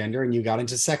nature of gender, and you got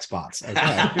into sex bots.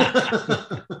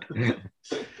 Okay.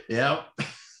 Yeah.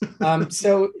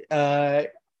 So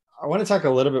I want to talk a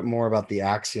little bit more about the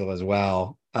Axial as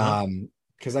well.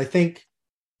 Because I think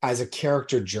as a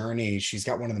character journey, she's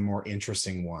got one of the more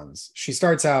interesting ones. She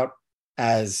starts out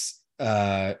as,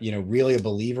 really a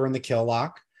believer in the kill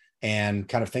lock and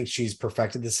kind of thinks she's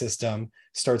perfected the system,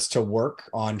 starts to work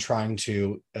on trying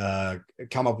to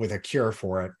come up with a cure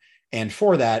for it. And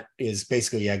for that is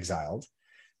basically exiled.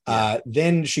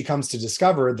 Then she comes to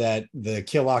discover that the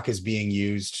kill lock is being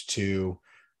used to,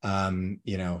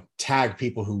 tag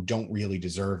people who don't really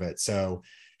deserve it. So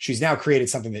she's now created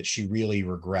something that she really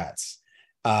regrets.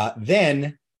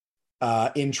 Then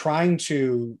in trying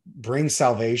to bring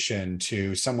salvation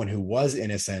to someone who was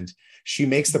innocent, she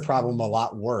makes the problem a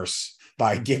lot worse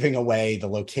by giving away the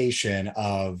location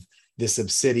of this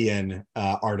obsidian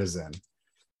artisan.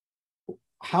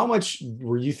 How much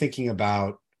were you thinking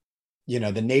about,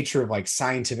 the nature of like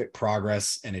scientific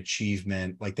progress and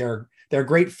achievement? Like there are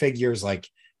great figures like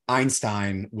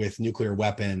Einstein with nuclear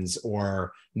weapons,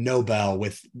 or Nobel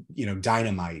with,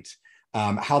 dynamite.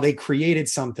 How they created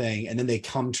something and then they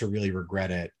come to really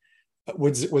regret it.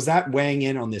 Was that weighing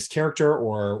in on this character,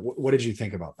 or what did you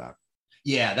think about that?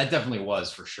 Yeah, that definitely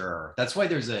was, for sure. That's why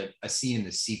there's a scene in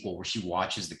the sequel where she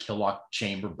watches the Killock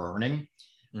chamber burning,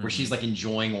 where she's like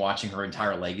enjoying watching her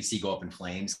entire legacy go up in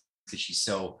flames because she's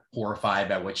so horrified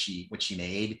by what she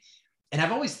made. And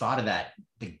I've always thought of that,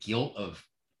 the guilt of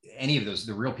any of those,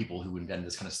 the real people who invented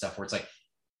this kind of stuff, where it's like,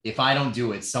 if I don't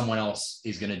do it, someone else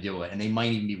is going to do it. And they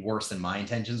might even be worse than my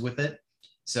intentions with it.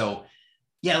 So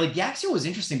yeah, like the Axial was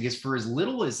interesting because for as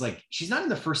little as like, she's not in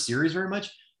the first series very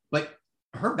much, but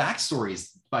her backstory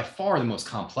is by far the most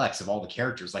complex of all the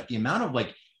characters. Like the amount of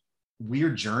like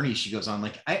weird journeys she goes on.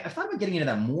 Like I thought about getting into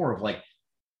that more of like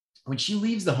when she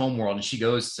leaves the home world and she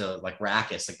goes to like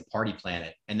Arrakis, like the party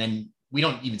planet. And then we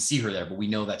don't even see her there, but we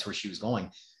know that's where she was going.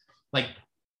 Like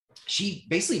she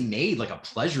basically made like a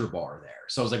pleasure bar there.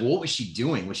 So I was like, well, what was she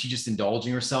doing? Was she just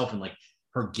indulging herself in like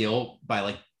her guilt by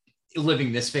like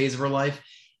living this phase of her life?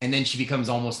 And then she becomes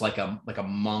almost like a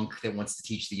monk that wants to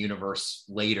teach the universe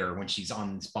later when she's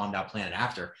on this bombed out planet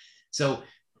after. So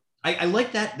I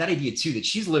like that idea too, that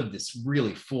she's lived this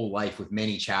really full life with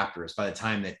many chapters by the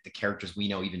time that the characters we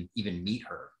know even meet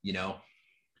her,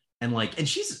 and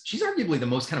she's arguably the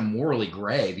most kind of morally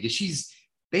gray, because she's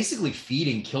basically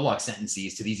feeding Killock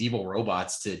sentences to these evil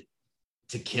robots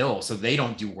to kill so they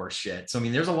don't do worse shit. So I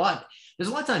mean, there's a lot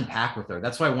to unpack with her.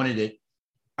 That's why I wanted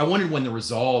when the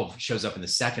resolve shows up in the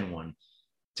second one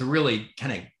to really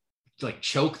kind of like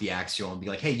choke the Axial and be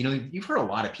like, hey, you've hurt a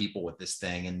lot of people with this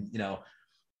thing. And,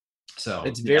 so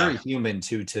it's very human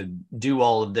too, to do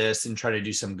all of this and try to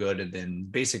do some good and then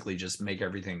basically just make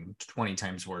everything 20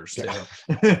 times worse. Yeah.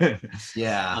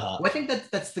 Yeah. Well, I think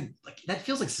that's that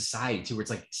feels like society too, where it's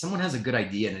like someone has a good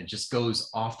idea and it just goes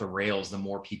off the rails the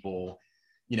more people,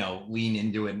 lean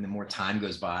into it and the more time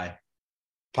goes by.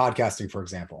 Podcasting, for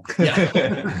example.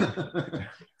 Yeah.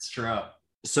 It's true.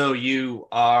 So you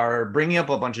are bringing up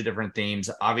a bunch of different themes.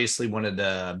 Obviously, one of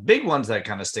the big ones that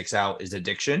kind of sticks out is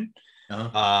addiction.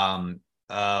 What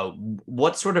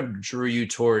sort of drew you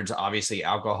towards obviously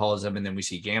alcoholism, and then we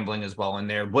see gambling as well in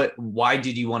there? Why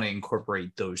did you want to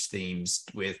incorporate those themes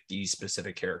with these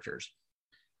specific characters?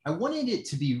 I wanted it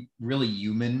to be really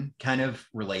human, kind of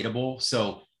relatable.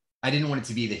 So I didn't want it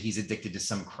to be that he's addicted to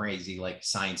some crazy like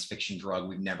science fiction drug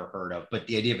we've never heard of, but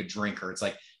the idea of a drinker, it's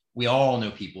like we all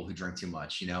know people who drink too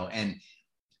much, and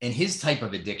his type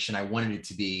of addiction, I wanted it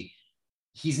to be,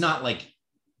 he's not like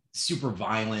super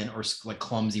violent or like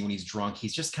clumsy when he's drunk.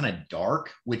 He's just kind of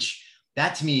dark, which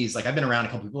that to me is like, I've been around a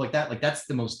couple people like that. Like that's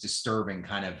the most disturbing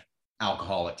kind of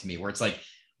alcoholic to me, where it's like,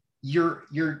 you're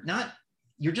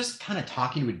just kind of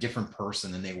talking to a different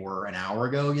person than they were an hour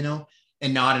ago, you know,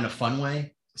 and not in a fun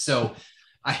way. So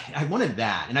I wanted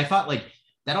that. And I thought like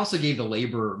that also gave the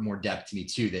labor more depth to me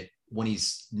too, that when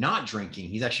he's not drinking,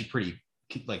 he's actually pretty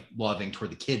like loving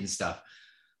toward the kid and stuff.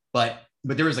 But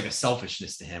there was like a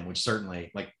selfishness to him, which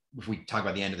certainly, like if we talk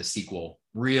about the end of the sequel,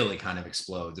 really kind of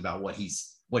explodes about what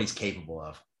he's capable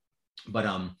of. But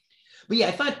yeah,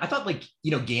 I thought like,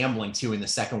 you know, gambling too in the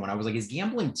second one, I was like, is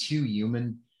gambling too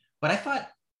human? But I thought,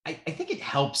 I think it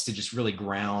helps to just really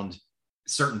ground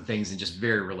certain things in just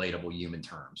very relatable human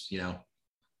terms, you know?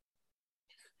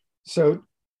 So,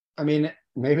 I mean,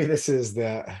 maybe this is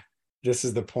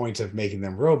the point of making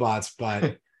them robots,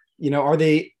 but you know, are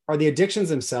the addictions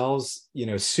themselves, you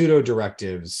know, pseudo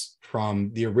directives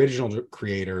from the original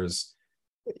creators,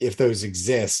 if those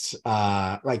exist?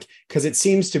 Like, because it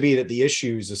seems to be that the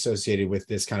issues associated with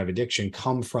this kind of addiction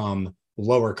come from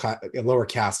lower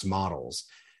caste models.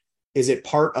 Is it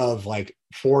part of like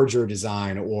Forger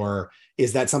design, or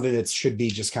is that something that should be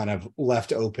just kind of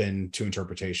left open to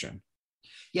interpretation?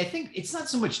 Yeah, I think it's not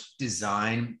so much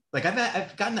design. Like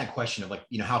I've gotten that question of like,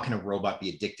 you know, how can a robot be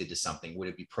addicted to something? Would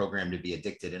it be programmed to be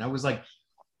addicted? And I was like,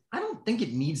 I don't think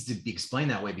it needs to be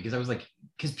explained that way, because I was like,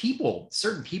 because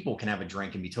certain people can have a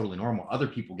drink and be totally normal. Other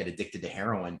people get addicted to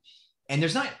heroin. And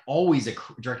there's not always a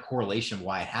direct correlation of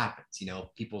why it happens, you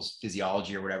know, people's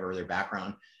physiology or whatever, their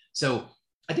background. So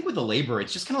I think with the labor,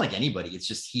 it's just kind of like anybody. It's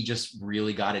just, he just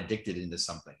really got addicted into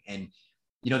something. And,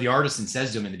 you know, the artisan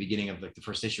says to him in the beginning of like the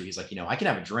first issue, he's like, you know, I can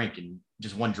have a drink and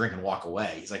just one drink and walk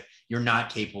away. He's like, you're not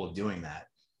capable of doing that.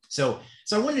 So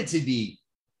I wanted it to be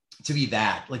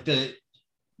that, like, the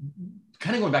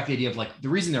kind of going back to the idea of like, the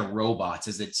reason they're robots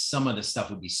is that some of the stuff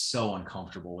would be so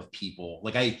uncomfortable with people.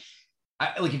 Like I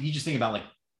like, if you just think about like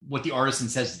what the artisan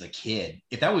says to the kid,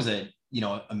 if that was a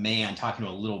man talking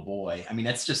to a little boy, I mean,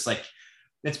 that's just like,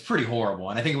 that's pretty horrible.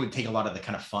 And I think it would take a lot of the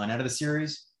kind of fun out of the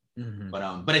series. Mm-hmm.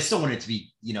 But I still want it to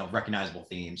be, you know, recognizable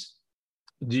themes.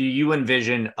 Do you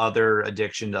envision other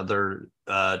addictions, other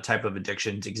type of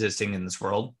addictions existing in this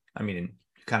world? I mean, you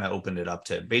kind of opened it up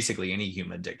to basically any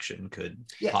human addiction could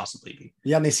possibly be.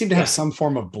 Yeah, and they seem to have some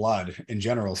form of blood in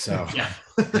general. So yeah.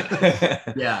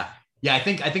 I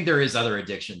think there is other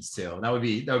addictions too. That would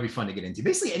be fun to get into.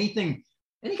 Basically any kind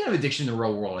of addiction in the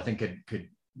real world, I think could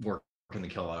work in the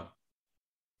Kilowog.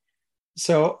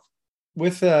 So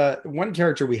with one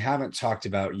character we haven't talked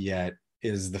about yet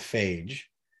is the Phage.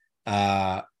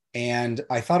 And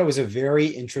I thought it was a very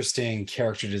interesting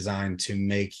character design to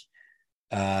make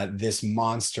this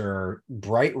monster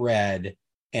bright red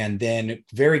and then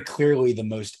very clearly the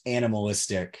most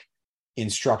animalistic in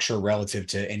structure relative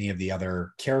to any of the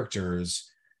other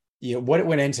characters. You know, what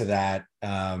went into that?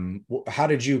 How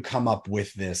did you come up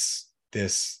with this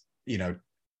you know,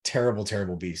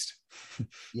 terrible beast?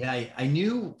 Yeah, I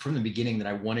knew from the beginning that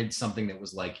I wanted something that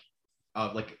was like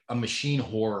a machine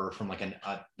horror from like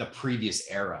the previous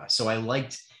era. So I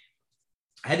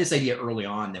had this idea early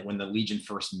on that when the Legion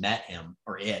first met him,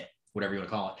 or it, whatever you want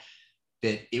to call it,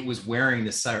 that it was wearing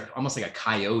this almost like a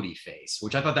coyote face,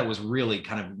 which I thought that was really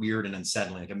kind of weird and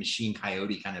unsettling, like a machine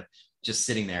coyote kind of just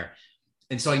sitting there.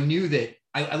 And so I knew that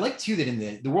I like too that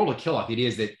in the world of Kilowog, the idea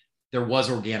is that there was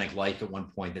organic life at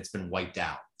one point that's been wiped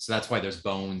out. So that's why there's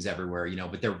bones everywhere, you know,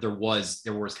 but there was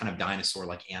kind of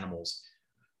dinosaur-like animals.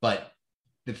 But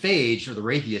the Phage, or the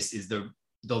Wraithius, is the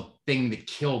thing that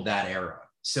killed that era.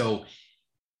 So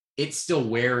it still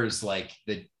wears like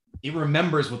it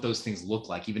remembers what those things look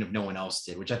like, even if no one else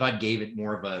did, which I thought gave it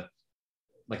more of a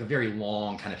very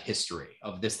long kind of history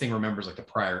of this thing remembers like the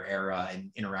prior era and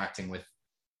interacting with,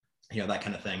 you know, that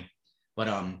kind of thing. But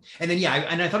and then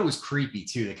I thought it was creepy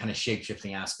too, the kind of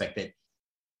shape-shifting aspect that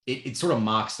it sort of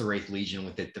mocks the Wraith Legion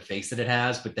with the face that it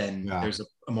has, but then there's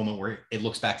a moment where it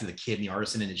looks back to the kid and the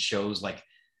artisan and it shows like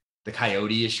the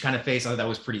coyote-ish kind of face. I thought that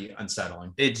was pretty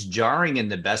unsettling. It's jarring in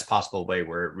the best possible way,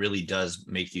 where it really does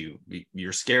make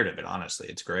you're scared of it. Honestly,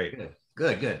 it's great.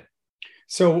 Good.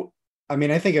 So, I mean,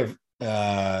 I think of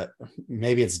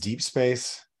maybe it's Deep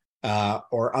Space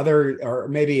or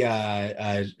maybe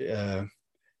The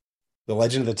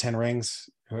Legend of the Ten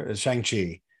Rings,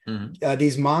 Shang-Chi. Mm-hmm.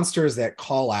 These monsters that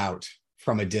call out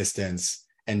from a distance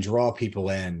and draw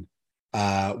people in.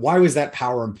 Why was that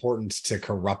power important to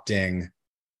corrupting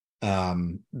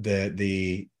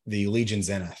the Legion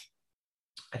Zenith?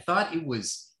 I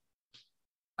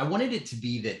wanted it to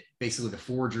be that basically the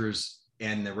Forgers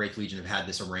and the Wraith Legion have had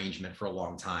this arrangement for a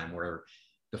long time, where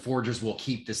the Forgers will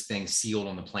keep this thing sealed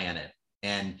on the planet,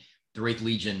 and the Wraith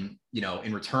Legion,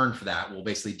 in return for that, will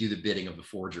basically do the bidding of the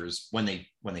Forgers when they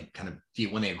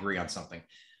agree on something.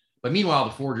 But meanwhile,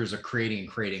 the Forgers are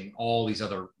creating all these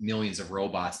other millions of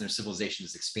robots, and their civilization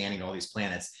is expanding to all these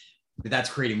planets. But that's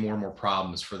creating more and more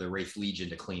problems for the Wraith Legion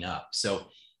to clean up. So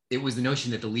it was the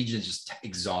notion that the Legion is just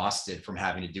exhausted from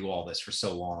having to do all this for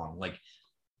so long. Like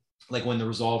when the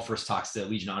Resolve first talks to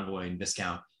Legion Envoy and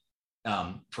Viscount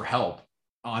for help,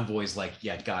 Envoy's like,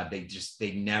 yeah, God,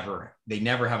 they never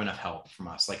have enough help from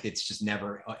us. Like it's just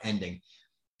never ending.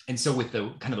 And so with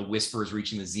the kind of the whispers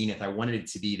reaching the zenith, I wanted it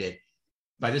to be that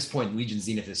by this point, Legion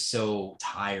Zenith is so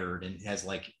tired and has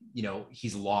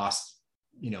he's lost,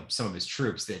 some of his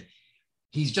troops, that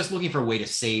he's just looking for a way to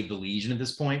save the Legion at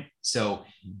this point. So,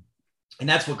 and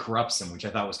that's what corrupts him, which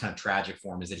I thought was kind of tragic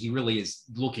for him, is that he really is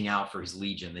looking out for his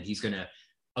Legion, that he's going to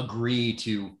agree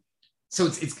to. So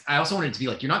I also wanted it to be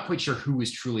like, you're not quite sure who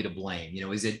is truly to blame.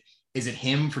 Is it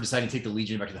him for deciding to take the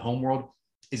Legion back to the homeworld?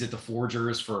 Is it the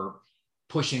Forgers for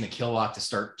pushing the Killock to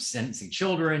start sentencing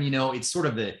children? It's sort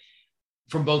of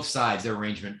from both sides, their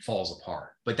arrangement falls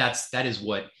apart. But that is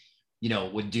what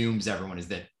dooms everyone, is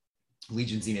that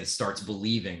Legion Zenith starts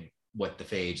believing what the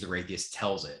Phage, the Wraithius,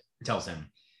 tells him,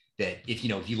 that if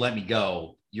you let me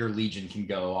go, your Legion can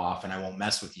go off and I won't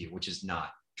mess with you, which is not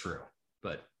true.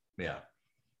 But yeah.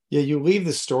 Yeah, you leave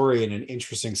the story in an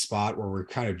interesting spot where we're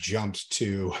kind of jumped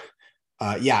to,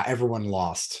 everyone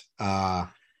lost.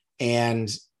 And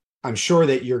I'm sure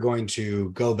that you're going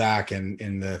to go back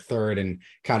in the third and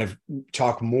kind of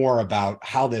talk more about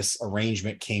how this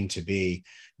arrangement came to be.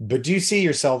 But do you see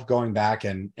yourself going back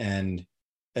and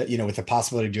with the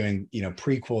possibility of doing,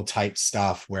 prequel type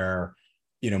stuff where,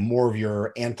 more of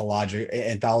your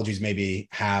anthologies maybe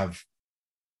have,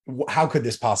 how could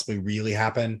this possibly really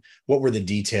happen? What were the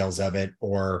details of it,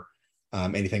 or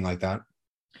anything like that?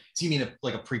 So you mean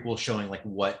like a prequel showing like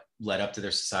what led up to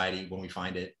their society when we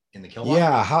find it in the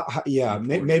Killock? Yeah,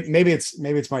 maybe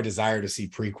it's my desire to see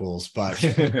prequels, but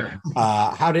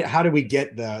how do we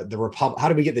get the Republic? How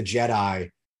do we get the Jedi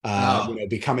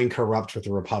becoming corrupt with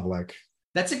the Republic?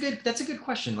 That's a good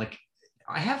question. Like,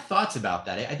 I have thoughts about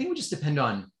that. I think it would just depend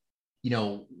on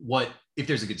if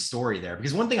there's a good story there,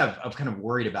 because one thing I've kind of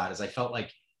worried about is I felt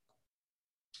like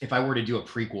if I were to do a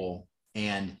prequel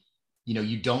and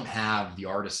you don't have the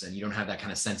artisan, you don't have that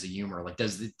kind of sense of humor, like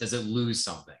does it lose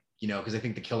something? Because I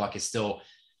think the Killock is still,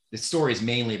 the story is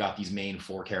mainly about these main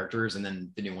 4 characters and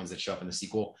then the new ones that show up in the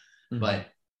sequel. Mm-hmm.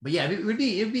 But yeah, it would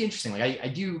be interesting. Like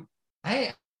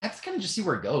I have to kind of just see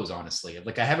where it goes, honestly.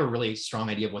 Like I have a really strong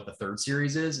idea of what the 3rd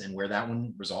series is and where that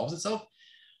one resolves itself.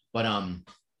 But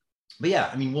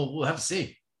yeah, I mean, we'll have to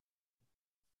see.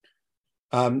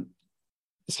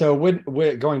 So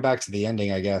with going back to the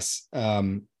ending, I guess,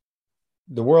 the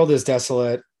world is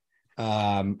desolate.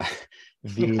 I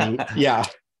mean,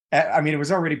 it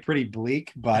was already pretty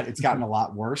bleak, but it's gotten a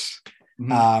lot worse.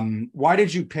 Mm-hmm. Why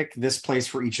did you pick this place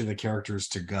for each of the characters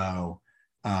to go?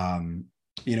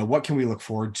 What can we look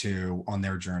forward to on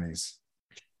their journeys?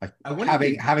 Like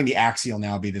having the Axial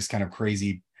now be this kind of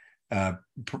crazy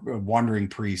wandering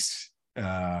priest.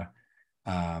 The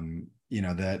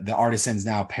artisans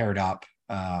now paired up.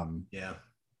 Yeah.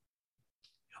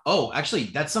 Oh, actually,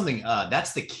 that's something.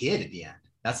 That's the kid at the end.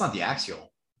 That's not the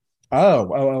Axial.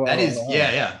 That is.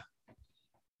 Yeah.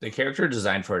 The character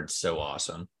design for it's so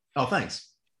awesome. Oh, thanks.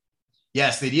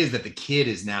 Yes, the idea is that the kid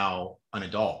is now an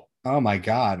adult. Oh my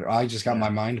God! I just got my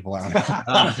mind blown.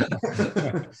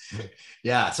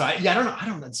 Yeah. So I don't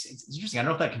know. It's interesting. I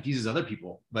don't know if that confuses other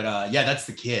people, but that's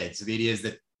the kid. So the idea is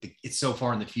that it's so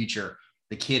far in the future,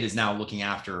 the kid is now looking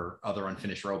after other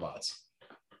unfinished robots.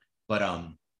 But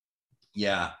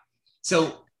yeah.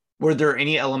 So were there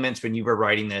any elements when you were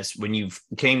writing this, when you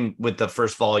came with the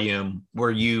first volume, were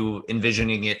you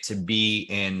envisioning it to be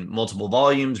in multiple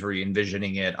volumes? Were you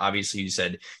envisioning it? Obviously, you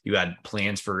said you had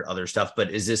plans for other stuff,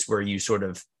 but is this where you sort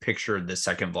of pictured the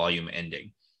second volume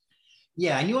ending?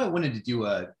 Yeah, I knew I wanted to do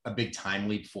a big time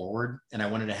leap forward, and I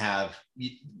wanted to have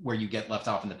where you get left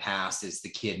off in the past is the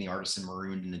kid and the artisan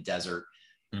marooned in the desert,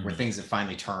 mm-hmm. where things have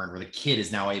finally turned, where the kid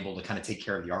is now able to kind of take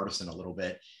care of the artisan a little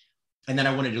bit. And then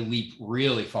I wanted to leap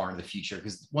really far into the future,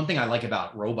 because one thing I like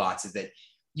about robots is that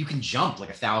you can jump like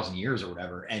 1,000 years or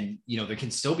whatever, and they can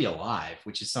still be alive,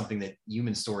 which is something that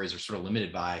human stories are sort of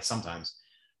limited by sometimes.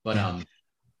 But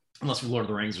unless for Lord of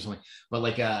the Rings or something. But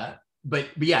but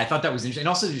yeah, I thought that was interesting. And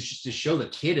also just to show the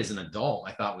kid as an adult,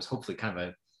 I thought was hopefully kind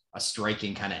of a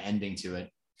striking kind of ending to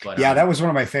it. But yeah, that was one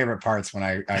of my favorite parts when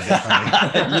I you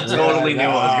totally knew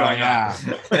what was going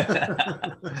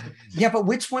on. Yeah, but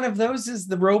which one of those is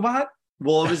the robot?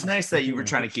 Well, it was nice that you were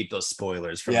trying to keep those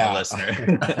spoilers from the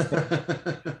listener.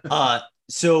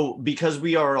 So because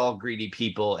we are all greedy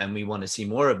people and we want to see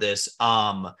more of this,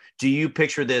 do you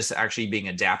picture this actually being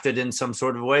adapted in some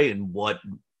sort of way? And what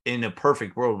in a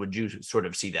perfect world would you sort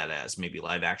of see that as? Maybe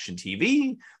live action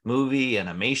TV, movie,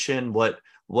 animation? What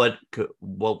would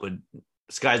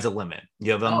sky's the limit?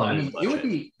 You have unlimited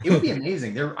budget. It would be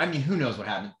amazing. I mean, who knows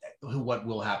what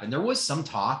will happen. There was some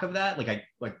talk of that, like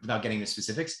without getting into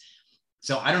specifics.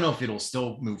 So I don't know if it'll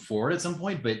still move forward at some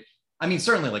point, but I mean,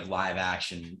 certainly like live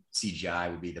action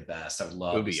CGI would be the best. I would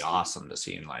love. It would be awesome to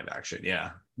see in live action. Yeah.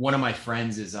 One of my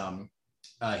friends is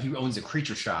he owns a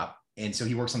creature shop, and so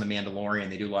he works on The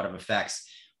Mandalorian. They do a lot of effects,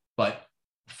 but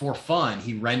for fun,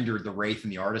 he rendered the Wraith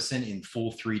and the Artisan in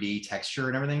full 3D texture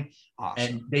and everything. Awesome.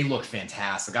 And they look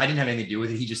fantastic. I didn't have anything to do with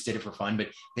it. He just did it for fun, but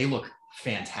they look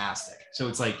fantastic. So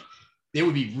it's like, it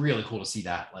would be really cool to see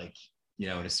that, like, in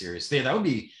a series. That would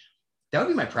be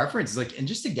my preference, like, and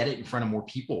just to get it in front of more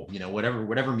people,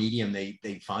 whatever medium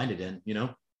they find it in,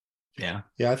 Yeah.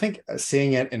 I think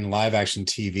seeing it in live action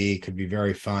TV could be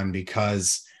very fun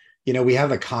because, we have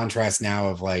the contrast now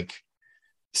of like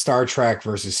Star Trek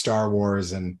versus Star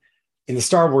Wars. And in the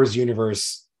Star Wars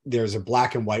universe, there's a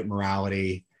black and white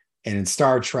morality. And in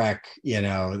Star Trek,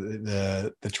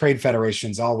 the Trade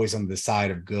Federation is always on the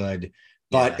side of good.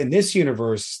 But in this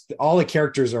universe, all the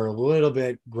characters are a little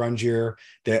bit grungier.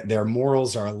 Their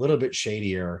morals are a little bit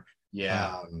shadier.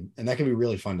 Yeah. And that can be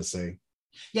really fun to see.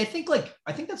 Yeah, I think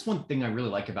that's one thing I really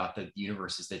like about the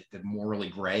universe is that the morally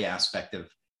gray aspect of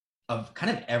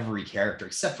kind of every character,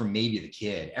 except for maybe the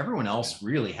kid. Everyone else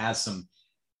really has some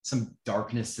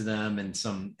darkness to them and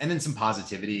then some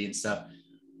positivity and stuff.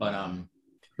 But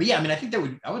yeah, I mean, I think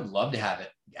I would love to have it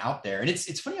out there. And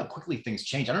it's funny how quickly things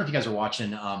change. I don't know if you guys are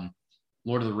watching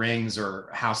Lord of the Rings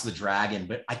or House of the Dragon,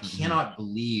 but I cannot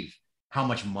believe how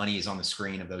much money is on the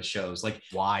screen of those shows. Like,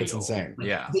 why? It's insane.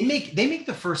 Yeah. They make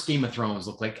the first Game of Thrones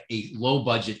look like a low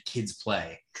budget kids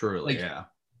play. Truly. Yeah.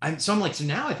 So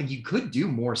now I think you could do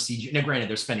more CG. Now, granted,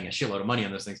 they're spending a shitload of money on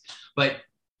those things, but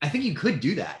I think you could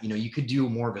do that. You could do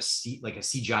more of a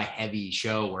CGI heavy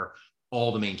show where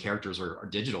all the main characters are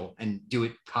digital and do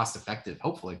it cost effective,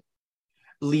 hopefully.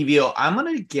 Livio, I'm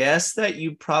going to guess that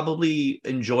you probably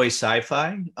enjoy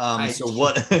sci-fi. So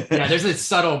what? Yeah, there's a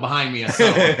subtle behind me.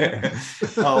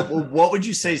 What would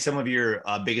you say some of your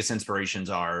biggest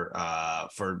inspirations are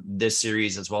for this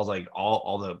series, as well as like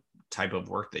all the type of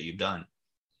work that you've done?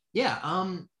 Yeah,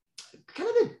 kind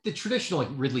of the traditional, like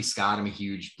Ridley Scott. I'm a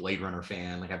huge Blade Runner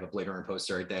fan. Like I have a Blade Runner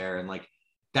poster right there, and like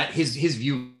that his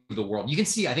view of the world. You can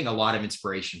see, I think, a lot of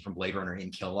inspiration from Blade Runner in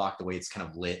Kill Lock, the way it's kind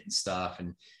of lit and stuff,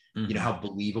 and how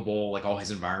believable like all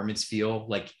his environments feel.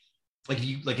 Like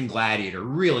in Gladiator,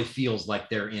 really feels like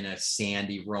they're in a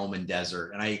sandy Roman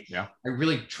desert, and I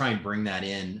really try and bring that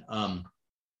in.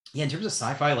 In terms of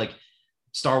sci-fi, like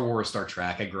Star Wars, Star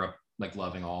Trek, I grew up like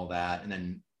loving all that, and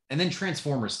then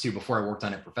Transformers too. Before I worked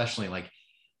on it professionally, like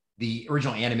the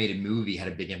original animated movie had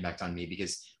a big impact on me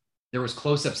because there was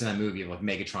close-ups in that movie of like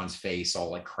Megatron's face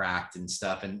all like cracked and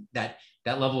stuff, and that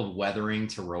level of weathering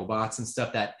to robots and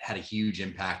stuff that had a huge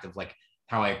impact of like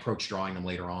how I approach drawing them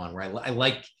later on. Where I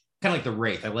like kind of like the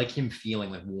Wraith, I like him feeling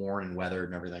like worn and weathered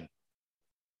and everything.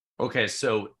 Okay,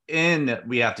 so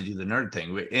we have to do the nerd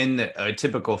thing. In a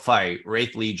typical fight,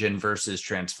 Wraith Legion versus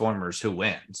Transformers, who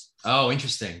wins? Oh,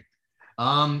 interesting.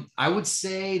 I would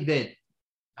say that,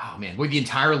 the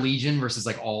entire Legion versus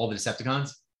like all the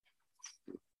Decepticons.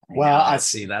 Well, I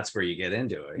see. That's where you get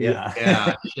into it.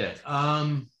 Yeah. Shit.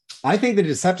 I think the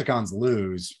Decepticons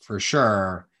lose for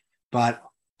sure, but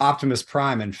Optimus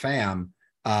Prime and Fam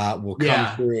will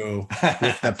come through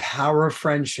with the power of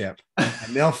friendship,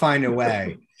 and they'll find a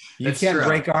way. You can't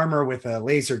break armor with a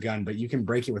laser gun, but you can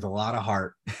break it with a lot of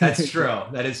heart. That's true.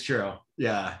 That is true.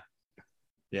 Yeah.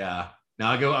 No,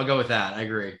 I'll go with that. I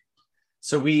agree.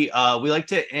 So we like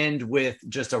to end with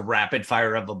just a rapid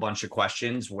fire of a bunch of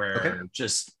questions where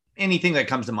just anything that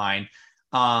comes to mind.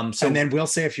 And then we'll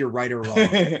say if you're right or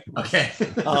wrong. Okay.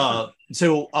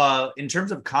 So in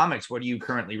terms of comics, what are you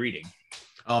currently reading?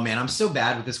 Oh man, I'm so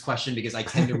bad with this question because I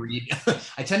tend to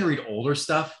read older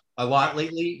stuff a lot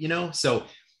lately, So what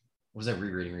was I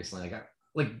rereading recently?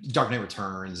 Like Dark Knight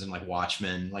Returns and like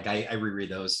Watchmen. Like I reread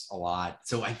those a lot.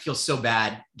 So I feel so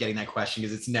bad getting that question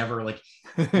because it's never like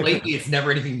lately it's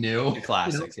never anything new. The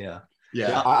classics,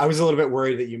 Yeah. I was a little bit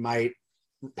worried that you might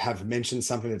have mentioned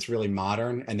something that's really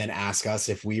modern and then ask us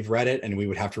if we've read it, and we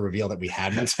would have to reveal that we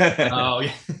hadn't. Oh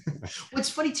yeah. Well, it's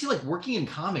funny too, like working in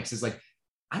comics is like,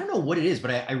 I don't know what it is,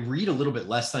 but I read a little bit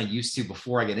less than I used to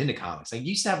before I get into comics. I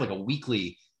used to have like a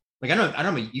weekly, like I don't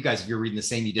know you guys if you're reading the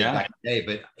same you did back in the day,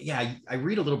 but yeah, I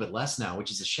read a little bit less now, which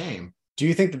is a shame. Do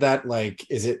you think that like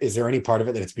is there any part of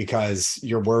it that it's because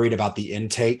you're worried about the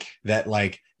intake, that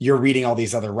like you're reading all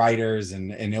these other writers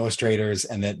and illustrators,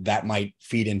 and that might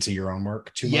feed into your own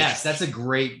work too much? Yes, that's a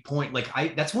great point.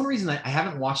 Like that's one reason I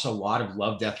haven't watched a lot of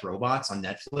Love, Death, Robots on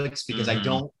Netflix, because I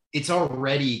don't, it's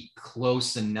already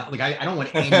close enough. Like I don't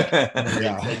want any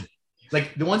Yeah.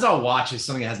 like the ones I'll watch is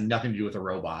something that has nothing to do with a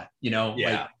robot, Yeah.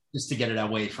 like just to get it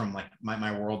away from like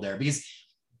my world there. Because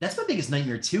that's my biggest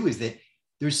nightmare too, is that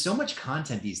there's so much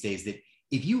content these days that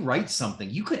if you write something,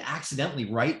 you could accidentally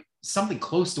write something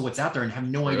close to what's out there and have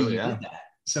no idea you did that.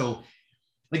 So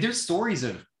like there's stories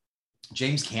of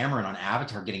James Cameron on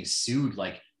Avatar getting sued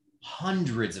like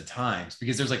hundreds of times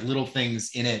because there's like little things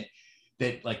in it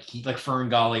that like Fern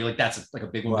Gully, like that's like a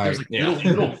big one. Right. There's like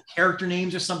little character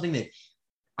names or something that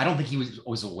I don't think he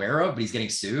was aware of, but he's getting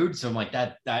sued. So I'm like,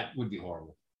 that would be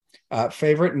horrible.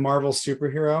 Favorite Marvel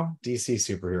superhero, DC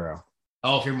superhero?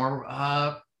 Oh, if you're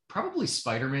Marvel, probably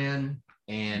Spider-Man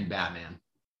and Batman.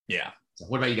 Yeah. So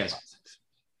what about you guys?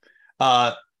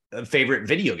 Favorite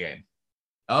video game?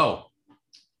 Oh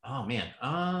man.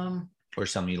 Or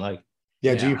something you like?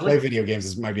 Yeah. Do you play video games?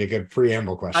 This might be a good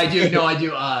preamble question. I do. No, I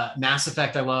do. Mass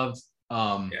Effect, I loved.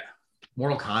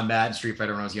 Mortal Kombat, Street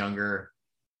Fighter when I was younger.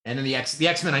 And then the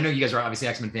X-Men. I know you guys are obviously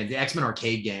X-Men fans. The X-Men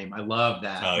arcade game. I love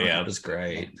that. Oh yeah, it was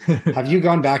great. Have you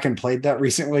gone back and played that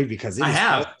recently? Because it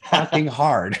is fucking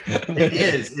hard. It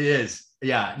is.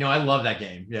 Yeah. No, I love that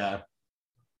game. Yeah.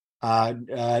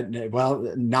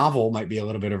 Well, novel might be a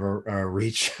little bit of a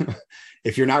reach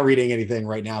if you're not reading anything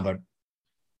right now, but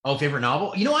favorite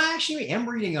novel? You know, I actually am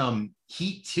reading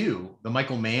Heat 2, the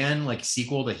Michael Mann like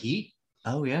sequel to Heat.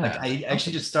 Oh yeah. Like, I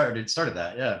actually just started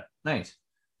that. Yeah. Nice.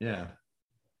 Yeah.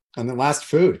 And then last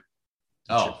food.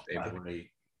 Oh,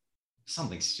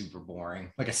 something super boring,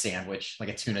 like a sandwich, like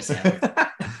a tuna sandwich.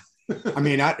 I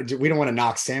mean, we don't want to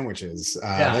knock sandwiches.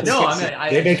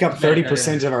 They make up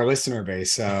 30% of our listener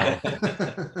base, so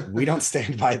we don't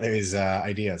stand by those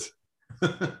ideas.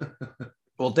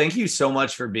 Well, thank you so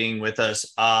much for being with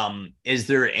us. Is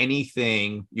there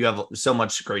anything, you have so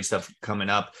much great stuff coming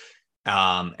up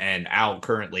and out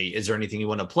currently, is there anything you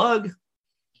want to plug?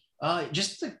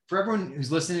 Just for everyone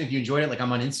who's listening, if you enjoyed it, like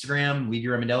I'm on Instagram, Levy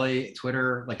Remendelli,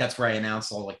 Twitter, like that's where I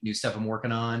announce all like new stuff I'm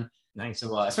working on. Nice.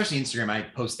 So especially Instagram, I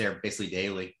post there basically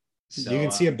daily. So, you can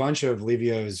see a bunch of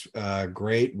Livio's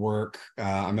great work.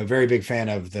 I'm a very big fan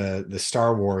of the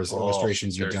Star Wars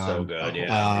illustrations you've done. So good,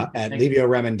 yeah. At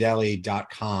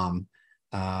LevioRemendelli.com.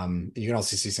 You can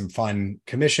also see some fun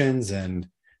commissions and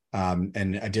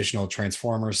additional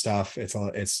Transformer stuff.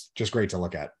 It's just great to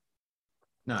look at.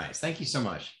 Nice. Thank you so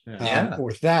much.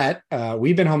 With that,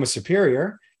 we've been Homo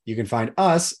Superior. You can find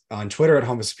us on Twitter at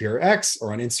Homo Superior X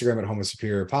or on Instagram at Homo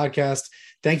Superior Podcast.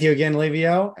 Thank you again,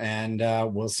 Levio, and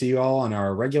we'll see you all on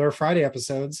our regular Friday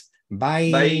episodes. Bye.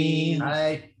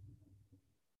 Bye.